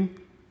everything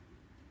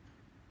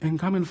and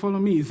come and follow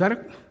me. Is that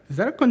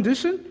a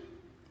condition?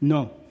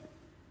 No.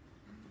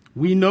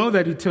 We know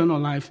that eternal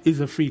life is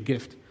a free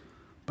gift.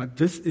 But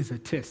this is a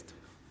test.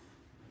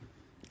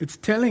 It's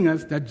telling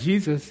us that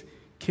Jesus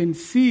can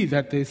see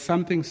that there's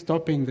something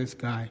stopping this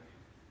guy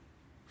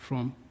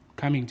from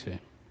coming to him.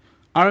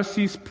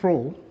 R.C.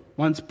 Sproul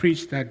once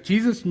preached that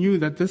Jesus knew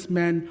that this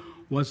man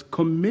was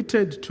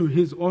committed to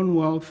his own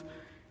wealth,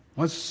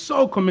 was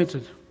so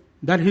committed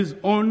that he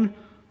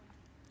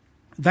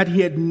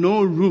had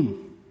no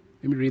room.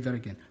 Let me read that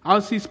again.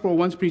 R.C. Sproul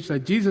once preached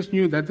that Jesus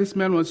knew that this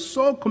man was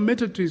so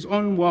committed to his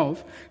own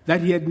wealth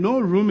that he had no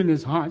room in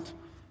his heart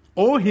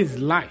or his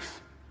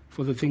life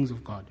for the things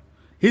of God.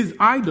 His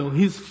idol,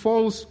 his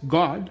false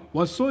god,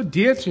 was so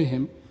dear to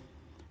him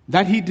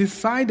that he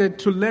decided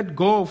to let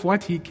go of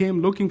what he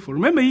came looking for.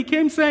 Remember, he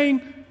came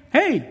saying,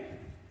 hey,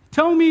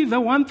 tell me the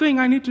one thing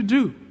I need to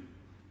do.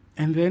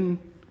 And then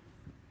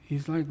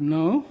he's like,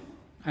 no,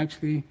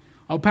 actually,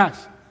 I'll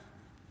pass.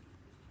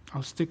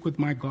 I'll stick with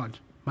my God,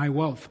 my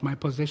wealth, my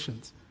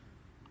possessions.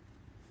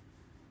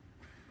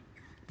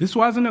 This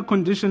wasn't a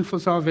condition for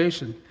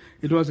salvation.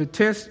 It was a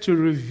test to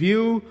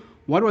reveal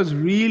what was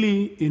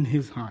really in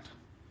his heart.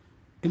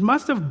 It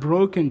must have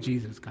broken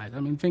Jesus, guys. I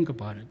mean, think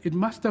about it. It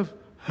must have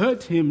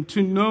hurt him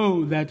to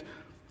know that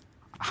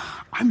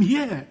I'm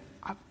here.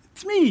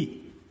 It's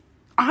me.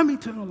 I'm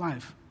eternal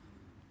life.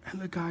 And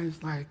the guy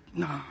is like,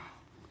 no,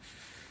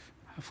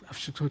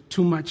 I've got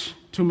too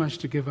much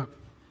to give up.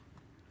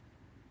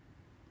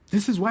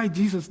 This is why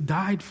Jesus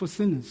died for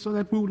sinners, so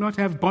that we will not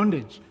have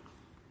bondage.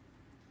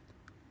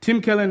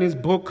 Tim Keller, in his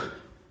book,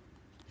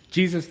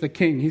 Jesus the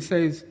King, he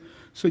says,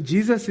 so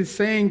Jesus is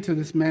saying to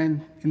this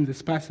man in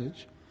this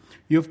passage,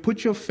 you have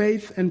put your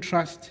faith and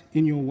trust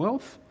in your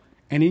wealth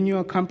and in your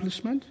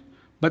accomplishment,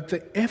 but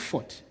the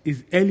effort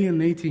is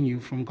alienating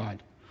you from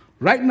God.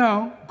 Right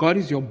now, God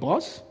is your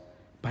boss,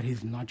 but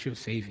he's not your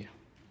savior.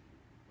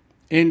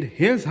 And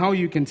here's how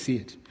you can see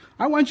it.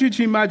 I want you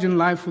to imagine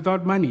life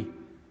without money.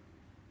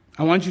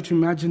 I want you to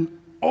imagine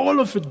all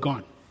of it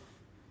gone.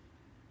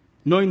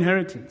 No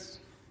inheritance,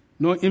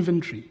 no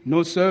inventory,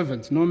 no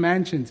servants, no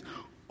mansions.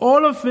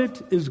 All of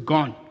it is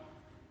gone.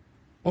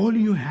 All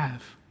you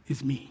have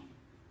is me.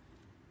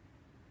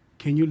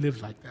 Can you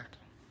live like that?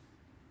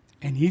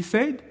 And he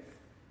said,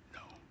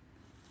 no,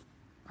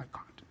 I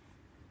can't.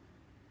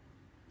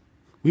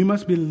 We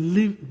must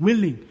be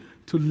willing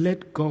to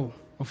let go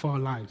of our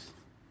lives,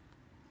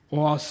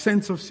 or our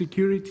sense of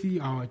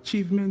security, our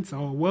achievements,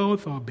 our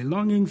wealth, our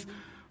belongings,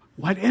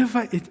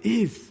 whatever it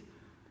is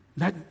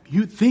that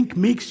you think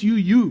makes you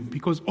you,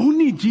 because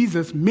only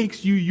Jesus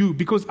makes you you,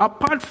 because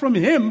apart from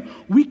him,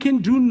 we can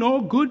do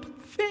no good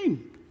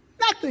thing.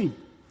 Nothing.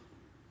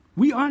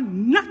 We are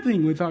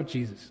nothing without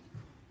Jesus.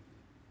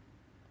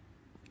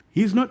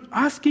 He's not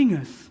asking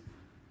us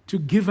to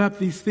give up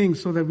these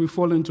things so that we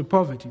fall into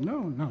poverty.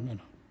 No.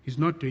 He's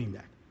not doing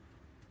that.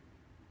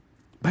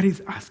 But he's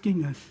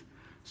asking us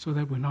so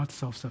that we're not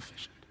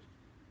self-sufficient.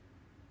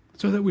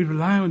 So that we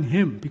rely on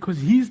him, because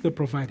he's the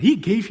provider. He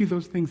gave you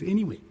those things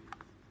anyway.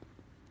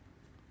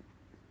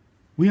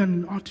 We are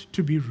not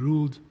to be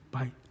ruled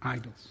by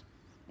idols.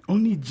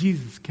 Only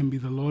Jesus can be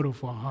the Lord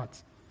of our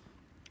hearts.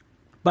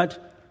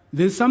 But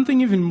there's something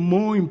even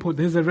more important.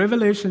 There's a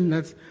revelation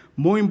that's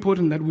more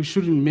important that we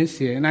shouldn't miss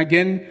here. And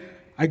again,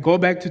 I go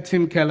back to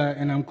Tim Keller,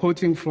 and I'm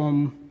quoting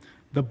from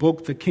the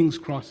book, The King's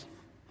Cross.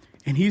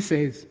 And he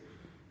says,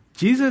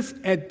 Jesus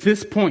at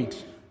this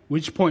point,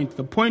 which point?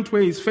 The point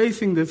where he's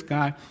facing this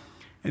guy,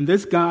 and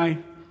this guy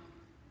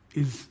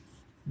is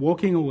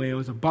walking away, or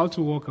is about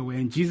to walk away,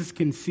 and Jesus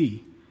can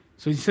see.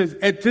 So he says,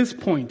 at this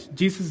point,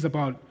 Jesus is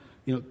about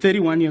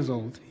 31 years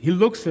old. He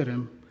looks at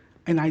him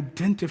and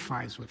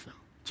identifies with him.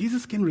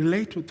 Jesus can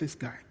relate with this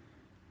guy.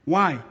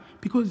 Why?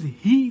 Because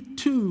he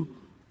too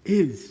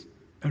is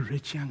a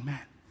rich young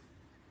man.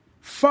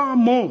 Far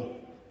more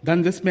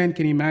than this man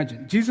can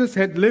imagine. Jesus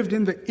had lived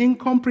in the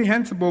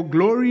incomprehensible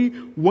glory,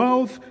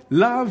 wealth,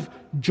 love,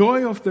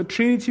 joy of the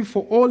Trinity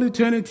for all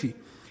eternity.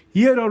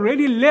 He had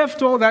already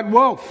left all that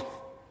wealth.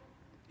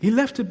 He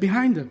left it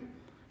behind him.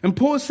 And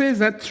Paul says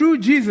that through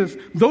Jesus,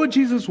 though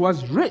Jesus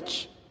was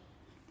rich,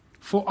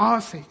 for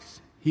our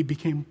sakes, he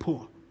became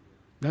poor.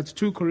 That's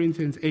 2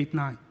 Corinthians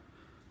 8:9.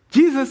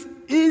 Jesus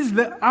is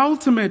the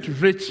ultimate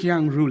rich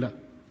young ruler.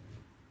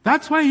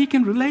 That's why he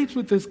can relate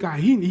with this guy.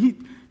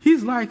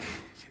 He's like,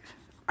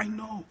 I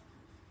know.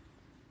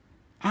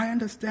 I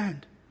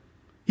understand.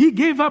 He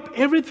gave up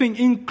everything,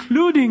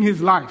 including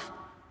his life.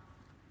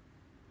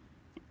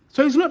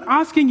 So he's not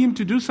asking him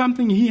to do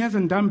something he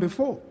hasn't done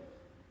before.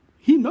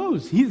 He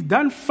knows. He's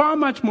done far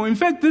much more. In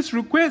fact, this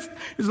request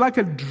is like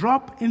a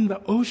drop in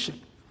the ocean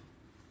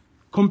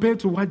compared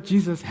to what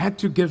Jesus had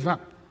to give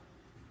up.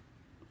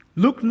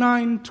 Luke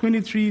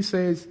 9:23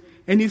 says,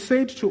 and he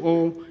said to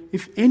all,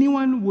 if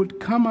anyone would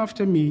come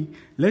after me,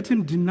 let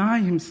him deny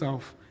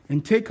himself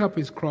and take up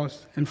his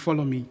cross and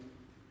follow me.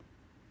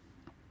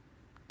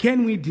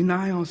 Can we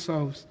deny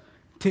ourselves,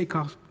 take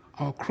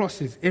our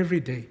crosses every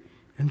day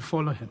and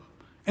follow him?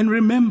 And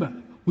remember,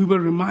 we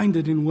were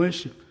reminded in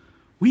worship,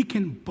 we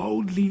can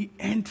boldly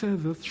enter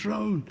the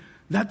throne,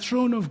 that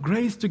throne of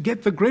grace, to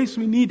get the grace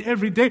we need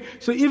every day.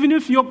 So even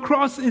if your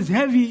cross is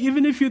heavy,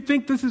 even if you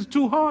think this is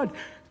too hard,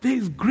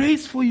 there's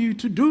grace for you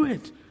to do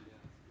it.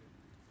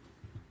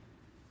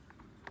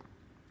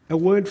 A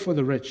word for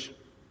the rich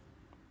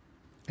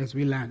as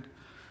we land.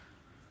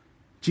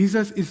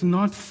 Jesus is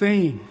not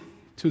saying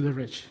to the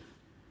rich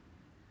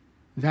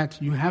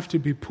that you have to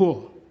be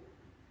poor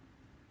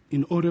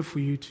in order for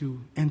you to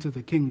enter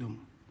the kingdom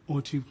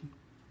or to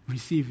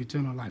receive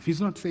eternal life. He's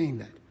not saying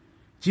that.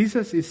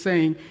 Jesus is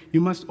saying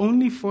you must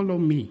only follow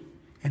me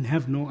and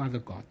have no other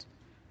God.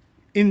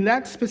 In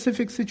that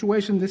specific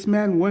situation, this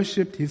man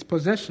worshipped his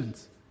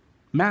possessions,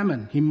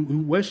 mammon. He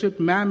worshipped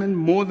mammon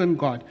more than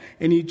God,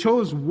 and he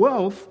chose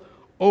wealth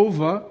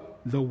over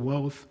the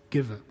wealth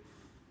giver.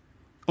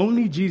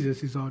 Only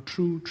Jesus is our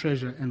true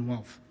treasure and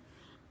wealth.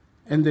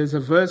 And there's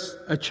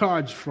a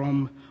charge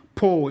from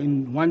Paul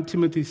in 1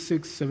 Timothy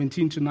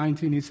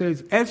 6:17-19. He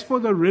says, as for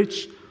the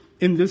rich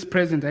in this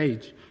present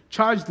age,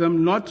 charge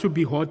them not to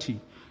be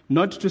haughty,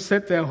 not to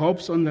set their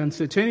hopes on the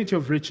uncertainty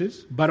of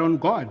riches, but on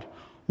God,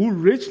 who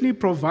richly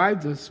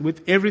provides us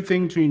with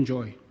everything to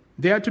enjoy.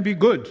 They are to be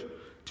good,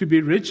 to be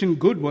rich in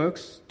good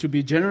works, to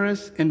be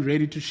generous and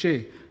ready to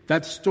share,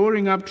 that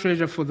storing up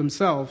treasure for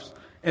themselves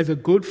as a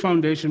good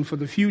foundation for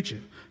the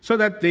future, so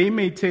that they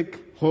may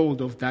take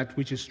hold of that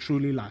which is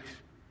truly life.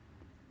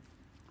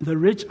 The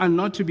rich are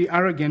not to be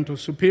arrogant or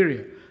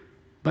superior,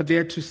 but they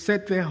are to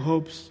set their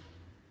hopes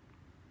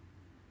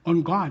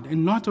on God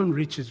and not on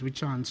riches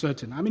which are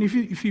uncertain. I mean,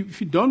 if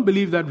you don't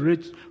believe that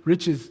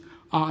riches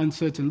are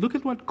uncertain, look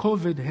at what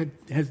COVID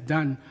has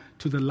done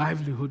to the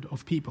livelihood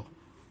of people,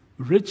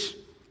 rich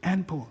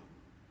and poor.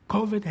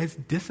 COVID has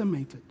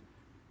decimated.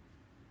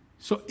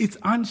 So it's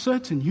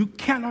uncertain. You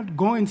cannot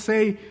go and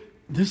say,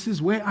 this is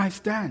where I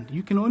stand.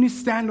 You can only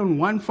stand on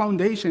one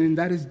foundation, and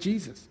that is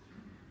Jesus.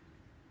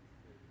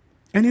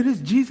 And it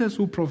is Jesus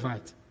who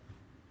provides.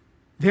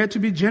 They are to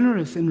be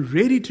generous and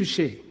ready to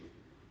share.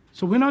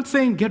 So we're not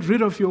saying get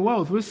rid of your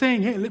wealth. We're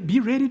saying, hey,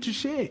 be ready to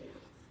share.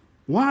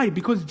 Why?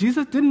 Because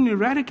Jesus didn't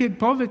eradicate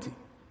poverty.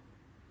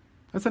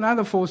 That's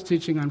another false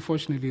teaching,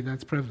 unfortunately,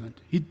 that's prevalent.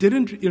 He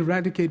didn't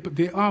eradicate, but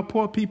there are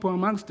poor people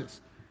amongst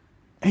us.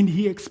 And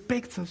he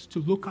expects us to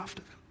look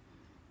after them.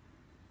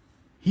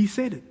 He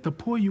said it, the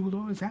poor you will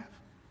always have.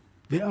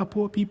 There are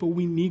poor people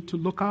we need to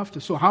look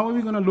after. So how are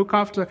we going to look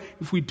after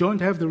if we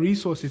don't have the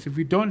resources, if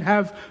we don't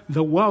have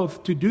the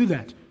wealth to do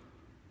that?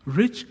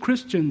 Rich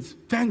Christians,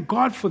 thank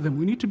God for them.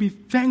 We need to be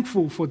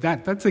thankful for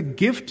that. That's a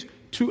gift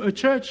to a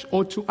church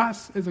or to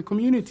us as a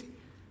community.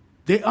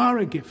 They are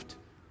a gift.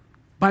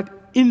 But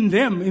in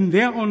them, in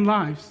their own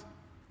lives,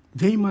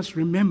 they must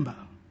remember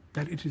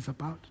that it is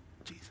about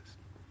Jesus.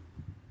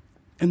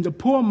 And the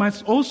poor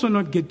must also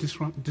not get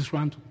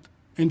disgruntled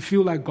and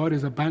feel like God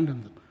has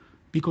abandoned them,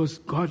 because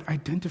God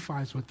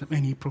identifies with them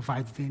and he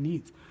provides their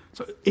needs.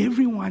 So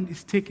everyone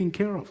is taken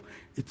care of.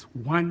 It's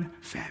one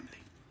family.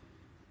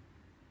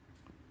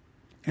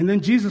 And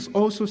then Jesus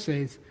also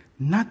says,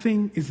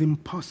 nothing is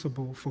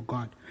impossible for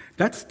God.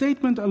 That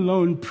statement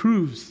alone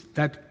proves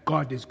that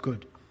God is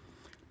good.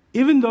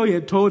 Even though he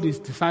had told his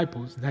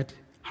disciples that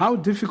how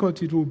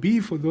difficult it will be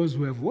for those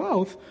who have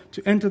wealth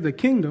to enter the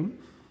kingdom,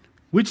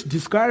 which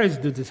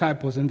discouraged the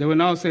disciples. And they were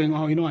now saying,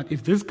 oh, you know what,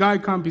 if this guy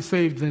can't be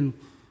saved, then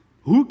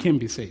who can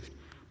be saved?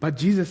 But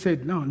Jesus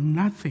said, no,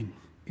 nothing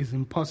is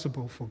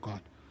impossible for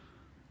God.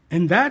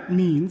 And that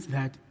means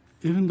that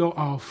even though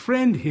our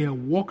friend here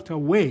walked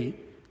away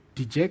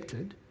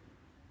dejected,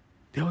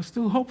 there was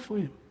still hope for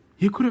him.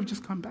 He could have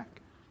just come back.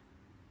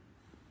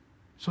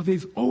 So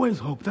there's always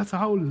hope. That's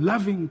how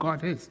loving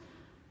God is.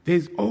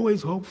 There's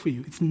always hope for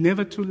you. It's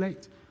never too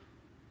late.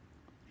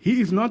 He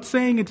is not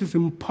saying it is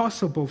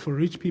impossible for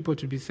rich people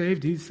to be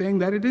saved. He's saying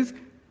that it is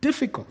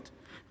difficult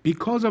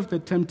because of the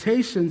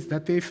temptations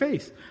that they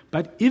face.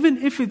 But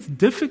even if it's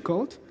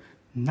difficult,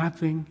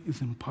 nothing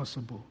is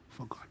impossible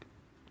for God.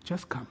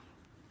 Just come.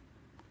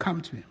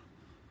 Come to him.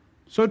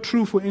 So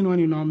true for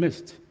anyone in our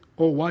midst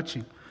or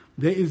watching.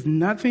 There is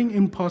nothing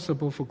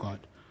impossible for God.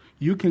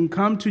 You can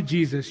come to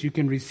Jesus. You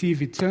can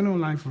receive eternal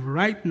life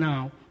right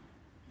now.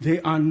 There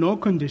are no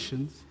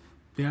conditions.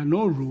 There are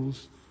no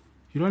rules.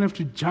 You don't have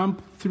to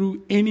jump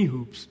through any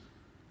hoops.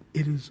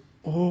 It is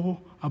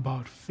all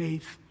about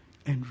faith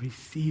and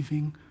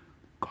receiving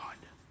God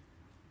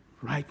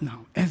right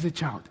now, as a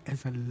child,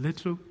 as a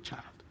little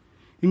child.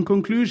 In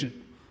conclusion,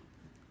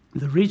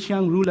 the rich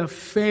young ruler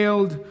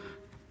failed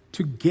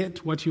to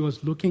get what he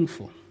was looking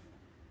for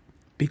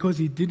because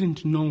he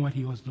didn't know what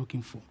he was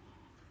looking for.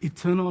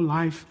 Eternal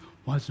life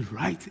was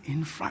right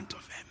in front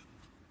of him.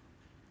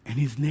 And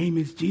his name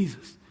is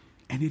Jesus.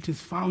 And it is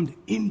found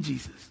in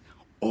Jesus.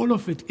 All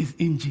of it is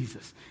in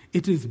Jesus.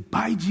 It is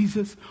by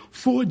Jesus,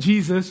 for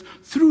Jesus,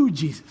 through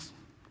Jesus.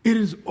 It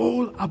is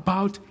all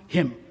about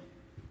him.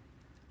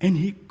 And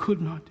he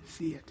could not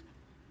see it.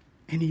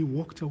 And he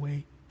walked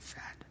away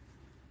sad.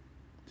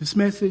 This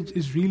message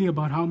is really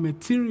about how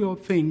material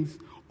things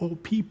or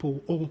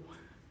people or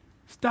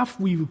stuff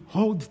we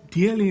hold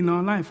dearly in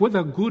our life,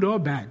 whether good or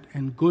bad,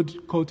 and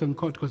good, quote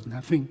unquote, because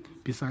nothing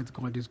besides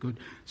God is good.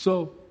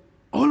 So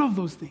all of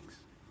those things,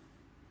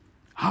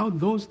 how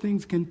those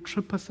things can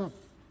trip us up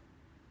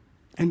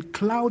and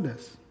cloud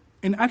us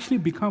and actually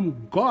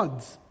become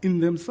gods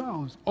in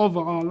themselves over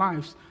our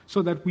lives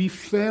so that we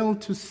fail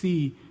to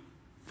see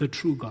the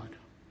true God.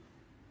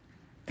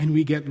 And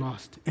we get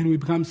lost and we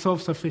become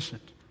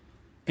self-sufficient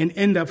and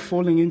end up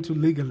falling into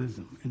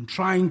legalism and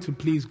trying to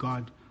please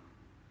God.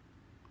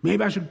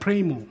 Maybe I should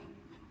pray more.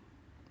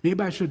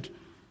 Maybe I should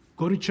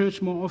go to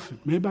church more often.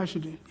 Maybe I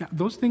should. Yeah,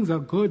 those things are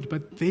good,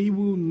 but they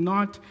will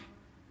not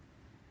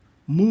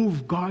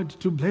move God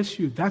to bless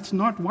you. That's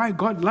not why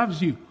God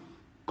loves you.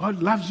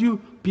 God loves you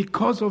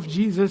because of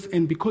Jesus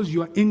and because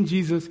you are in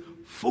Jesus,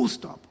 full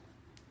stop.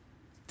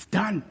 It's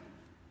done.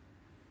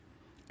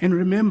 And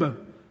remember,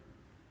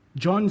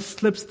 John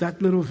slips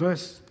that little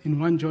verse in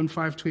 1 John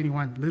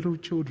 5:21. Little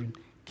children,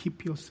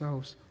 keep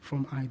yourselves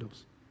from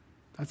idols.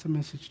 That's a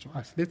message to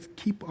us. Let's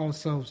keep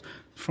ourselves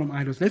from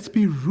idols. Let's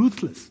be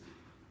ruthless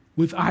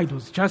with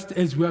idols, just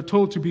as we are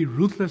told to be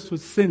ruthless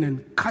with sin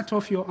and cut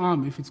off your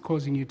arm if it's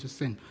causing you to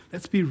sin.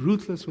 Let's be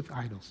ruthless with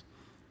idols.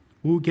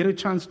 We'll get a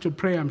chance to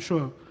pray, I'm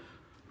sure,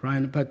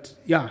 Ryan. But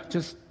yeah,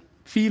 just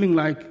feeling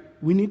like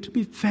we need to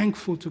be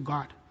thankful to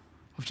God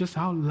of just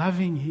how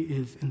loving He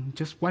is and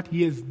just what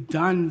He has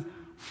done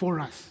for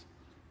us.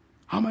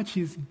 How much He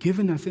has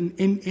given us and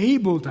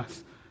enabled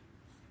us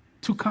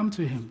to come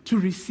to Him, to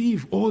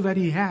receive all that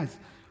He has.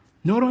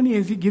 Not only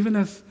has He given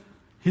us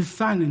His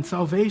Son and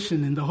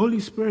salvation and the Holy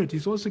Spirit,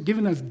 He's also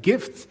given us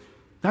gifts.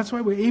 That's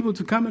why we're able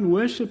to come and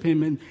worship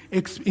Him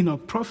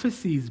and,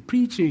 prophecies,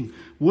 preaching,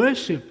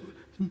 worship,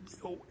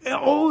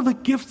 all the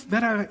gifts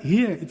that are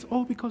here. It's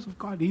all because of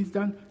God. He's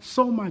done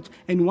so much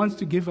and wants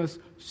to give us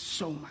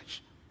so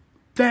much.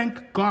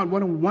 Thank God.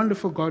 What a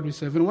wonderful God we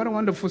serve and what a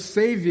wonderful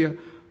Savior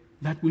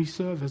that we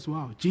serve as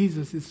well.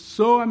 Jesus is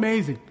so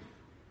amazing.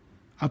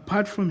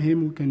 Apart from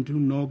Him, we can do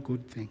no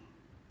good thing.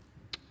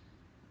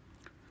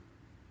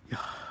 Yeah.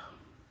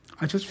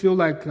 I just feel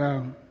like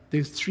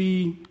there's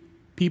 3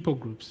 people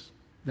groups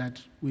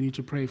that we need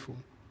to pray for.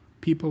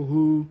 People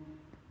who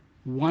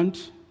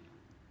want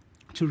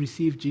to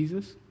receive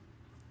Jesus.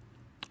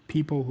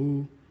 People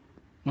who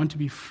want to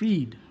be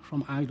freed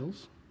from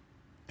idols.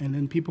 And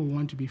then people who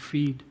want to be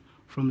freed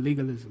from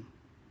legalism.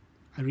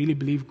 I really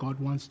believe God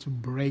wants to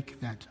break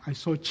that. I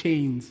saw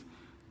chains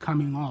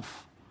coming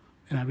off.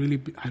 And I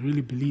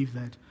really believe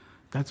that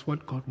that's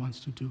what God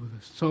wants to do with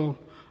us. So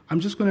I'm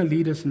just going to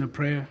lead us in a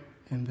prayer,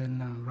 and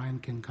then Ryan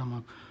can come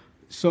up.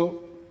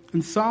 So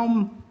in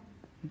Psalms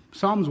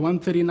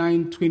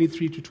 139,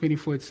 23 to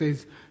 24, it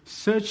says,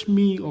 "Search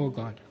me, O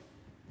God,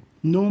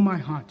 know my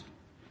heart.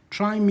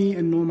 Try me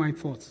and know my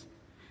thoughts,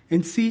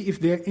 and see if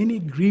there are any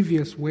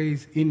grievous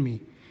ways in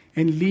me,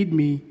 and lead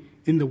me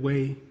in the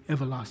way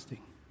everlasting."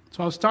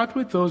 So I'll start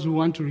with those who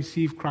want to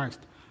receive Christ.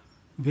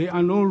 There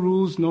are no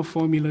rules, no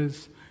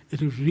formulas.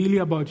 It is really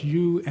about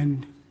you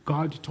and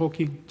God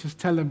talking. Just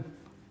tell Him.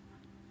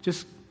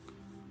 Just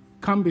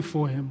come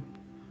before Him.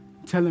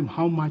 Tell Him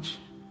how much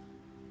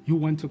you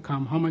want to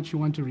come, how much you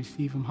want to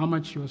receive Him, how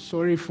much you are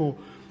sorry for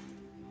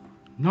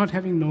not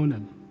having known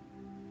Him.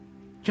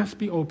 Just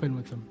be open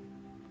with Him.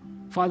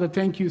 Father,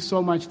 thank you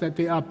so much that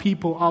there are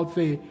people out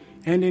there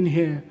and in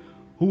here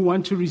who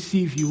want to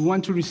receive you, who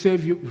want to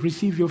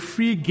receive your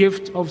free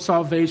gift of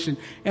salvation.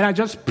 And I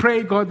just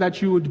pray, God,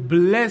 that you would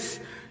bless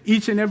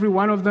each and every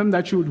one of them,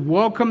 that you would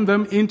welcome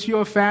them into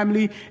your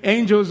family.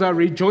 Angels are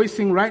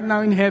rejoicing right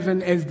now in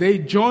heaven as they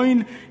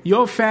join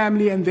your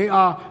family and they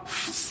are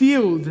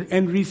sealed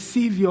and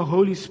receive your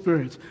Holy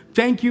Spirit.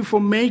 Thank you for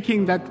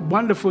making that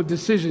wonderful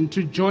decision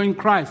to join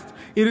Christ.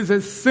 It is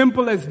as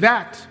simple as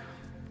that.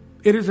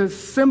 It is as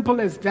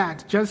simple as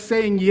that. Just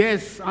saying,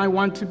 yes, I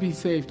want to be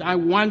saved. I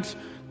want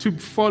to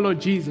follow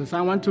Jesus. I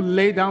want to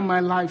lay down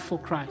my life for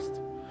Christ.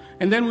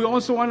 And then we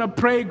also want to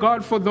pray,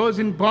 God, for those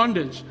in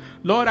bondage.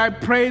 Lord, I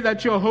pray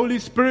that your Holy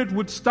Spirit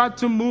would start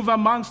to move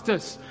amongst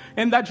us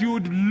and that you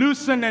would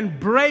loosen and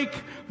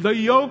break the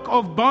yoke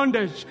of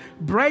bondage,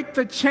 break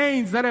the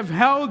chains that have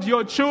held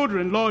your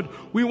children, Lord.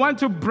 We want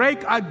to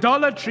break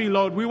idolatry,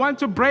 Lord. We want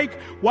to break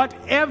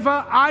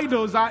whatever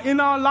idols are in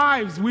our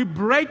lives. We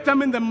break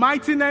them in the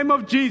mighty name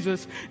of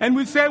Jesus. And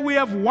we say we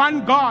have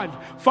one God.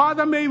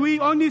 Father, may we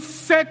only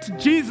set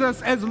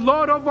Jesus as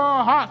Lord of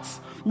our hearts.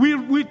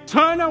 We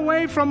turn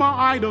away from our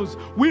idols.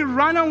 We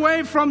run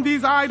away from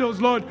these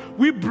idols, Lord.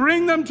 We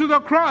bring them to the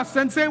cross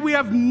and say we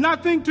have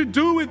nothing to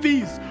do with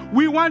these.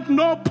 We want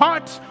no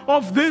part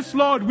of this,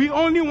 Lord. We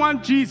only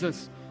want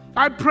Jesus.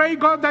 I pray,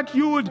 God, that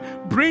you would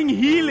bring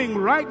healing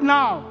right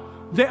now.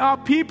 There are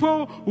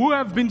people who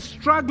have been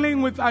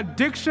struggling with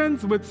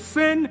addictions, with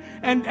sin,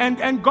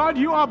 and God,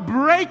 you are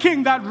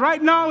breaking that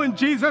right now in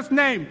Jesus'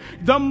 name.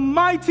 The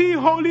mighty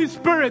Holy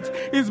Spirit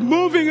is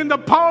moving in the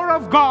power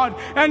of God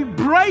and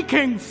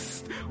breaking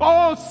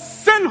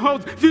sin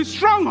holds, these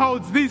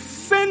strongholds, these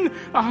sin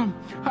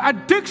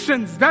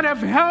addictions that have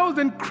held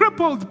and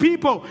crippled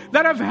people,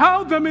 that have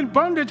held them in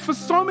bondage for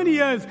so many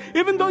years.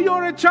 Even though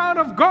you're a child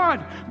of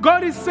God,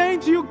 God is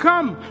saying to you,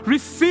 come,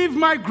 receive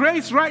my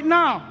grace right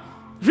now.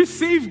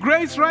 Receive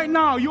grace right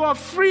now. You are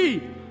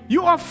free.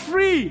 You are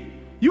free.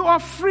 You are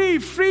free.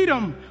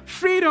 Freedom.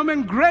 Freedom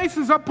and grace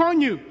is upon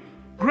you.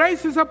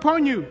 Grace is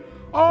upon you.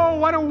 Oh,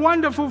 what a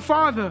wonderful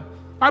Father.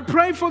 I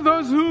pray for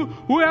those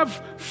who have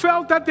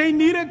felt that they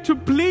needed to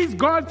please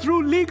God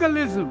through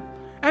legalism.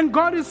 And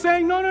God is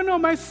saying, no,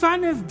 my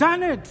son has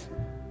done it.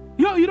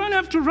 You don't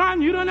have to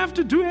run. You don't have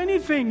to do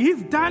anything.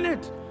 He's done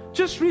it.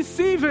 Just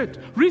receive it.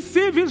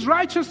 Receive his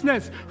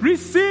righteousness.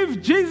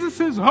 Receive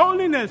Jesus'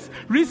 holiness.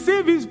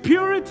 Receive his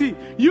purity.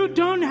 You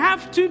don't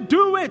have to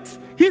do it.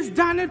 He's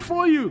done it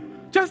for you.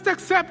 Just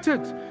accept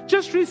it.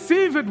 Just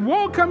receive it.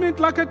 Welcome it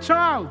like a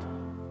child.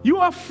 You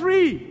are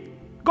free.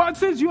 God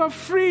says you are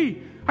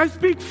free. I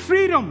speak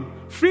freedom.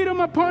 Freedom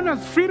upon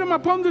us. Freedom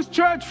upon this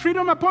church.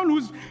 Freedom upon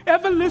who's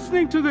ever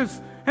listening to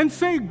this. And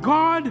say,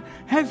 God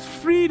has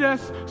freed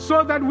us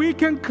so that we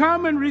can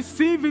come and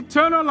receive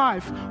eternal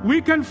life. We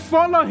can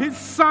follow his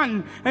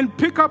Son and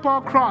pick up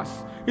our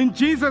cross. In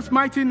Jesus'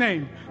 mighty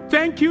name.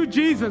 Thank you,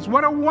 Jesus.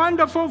 What a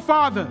wonderful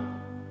Father.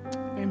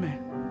 Amen.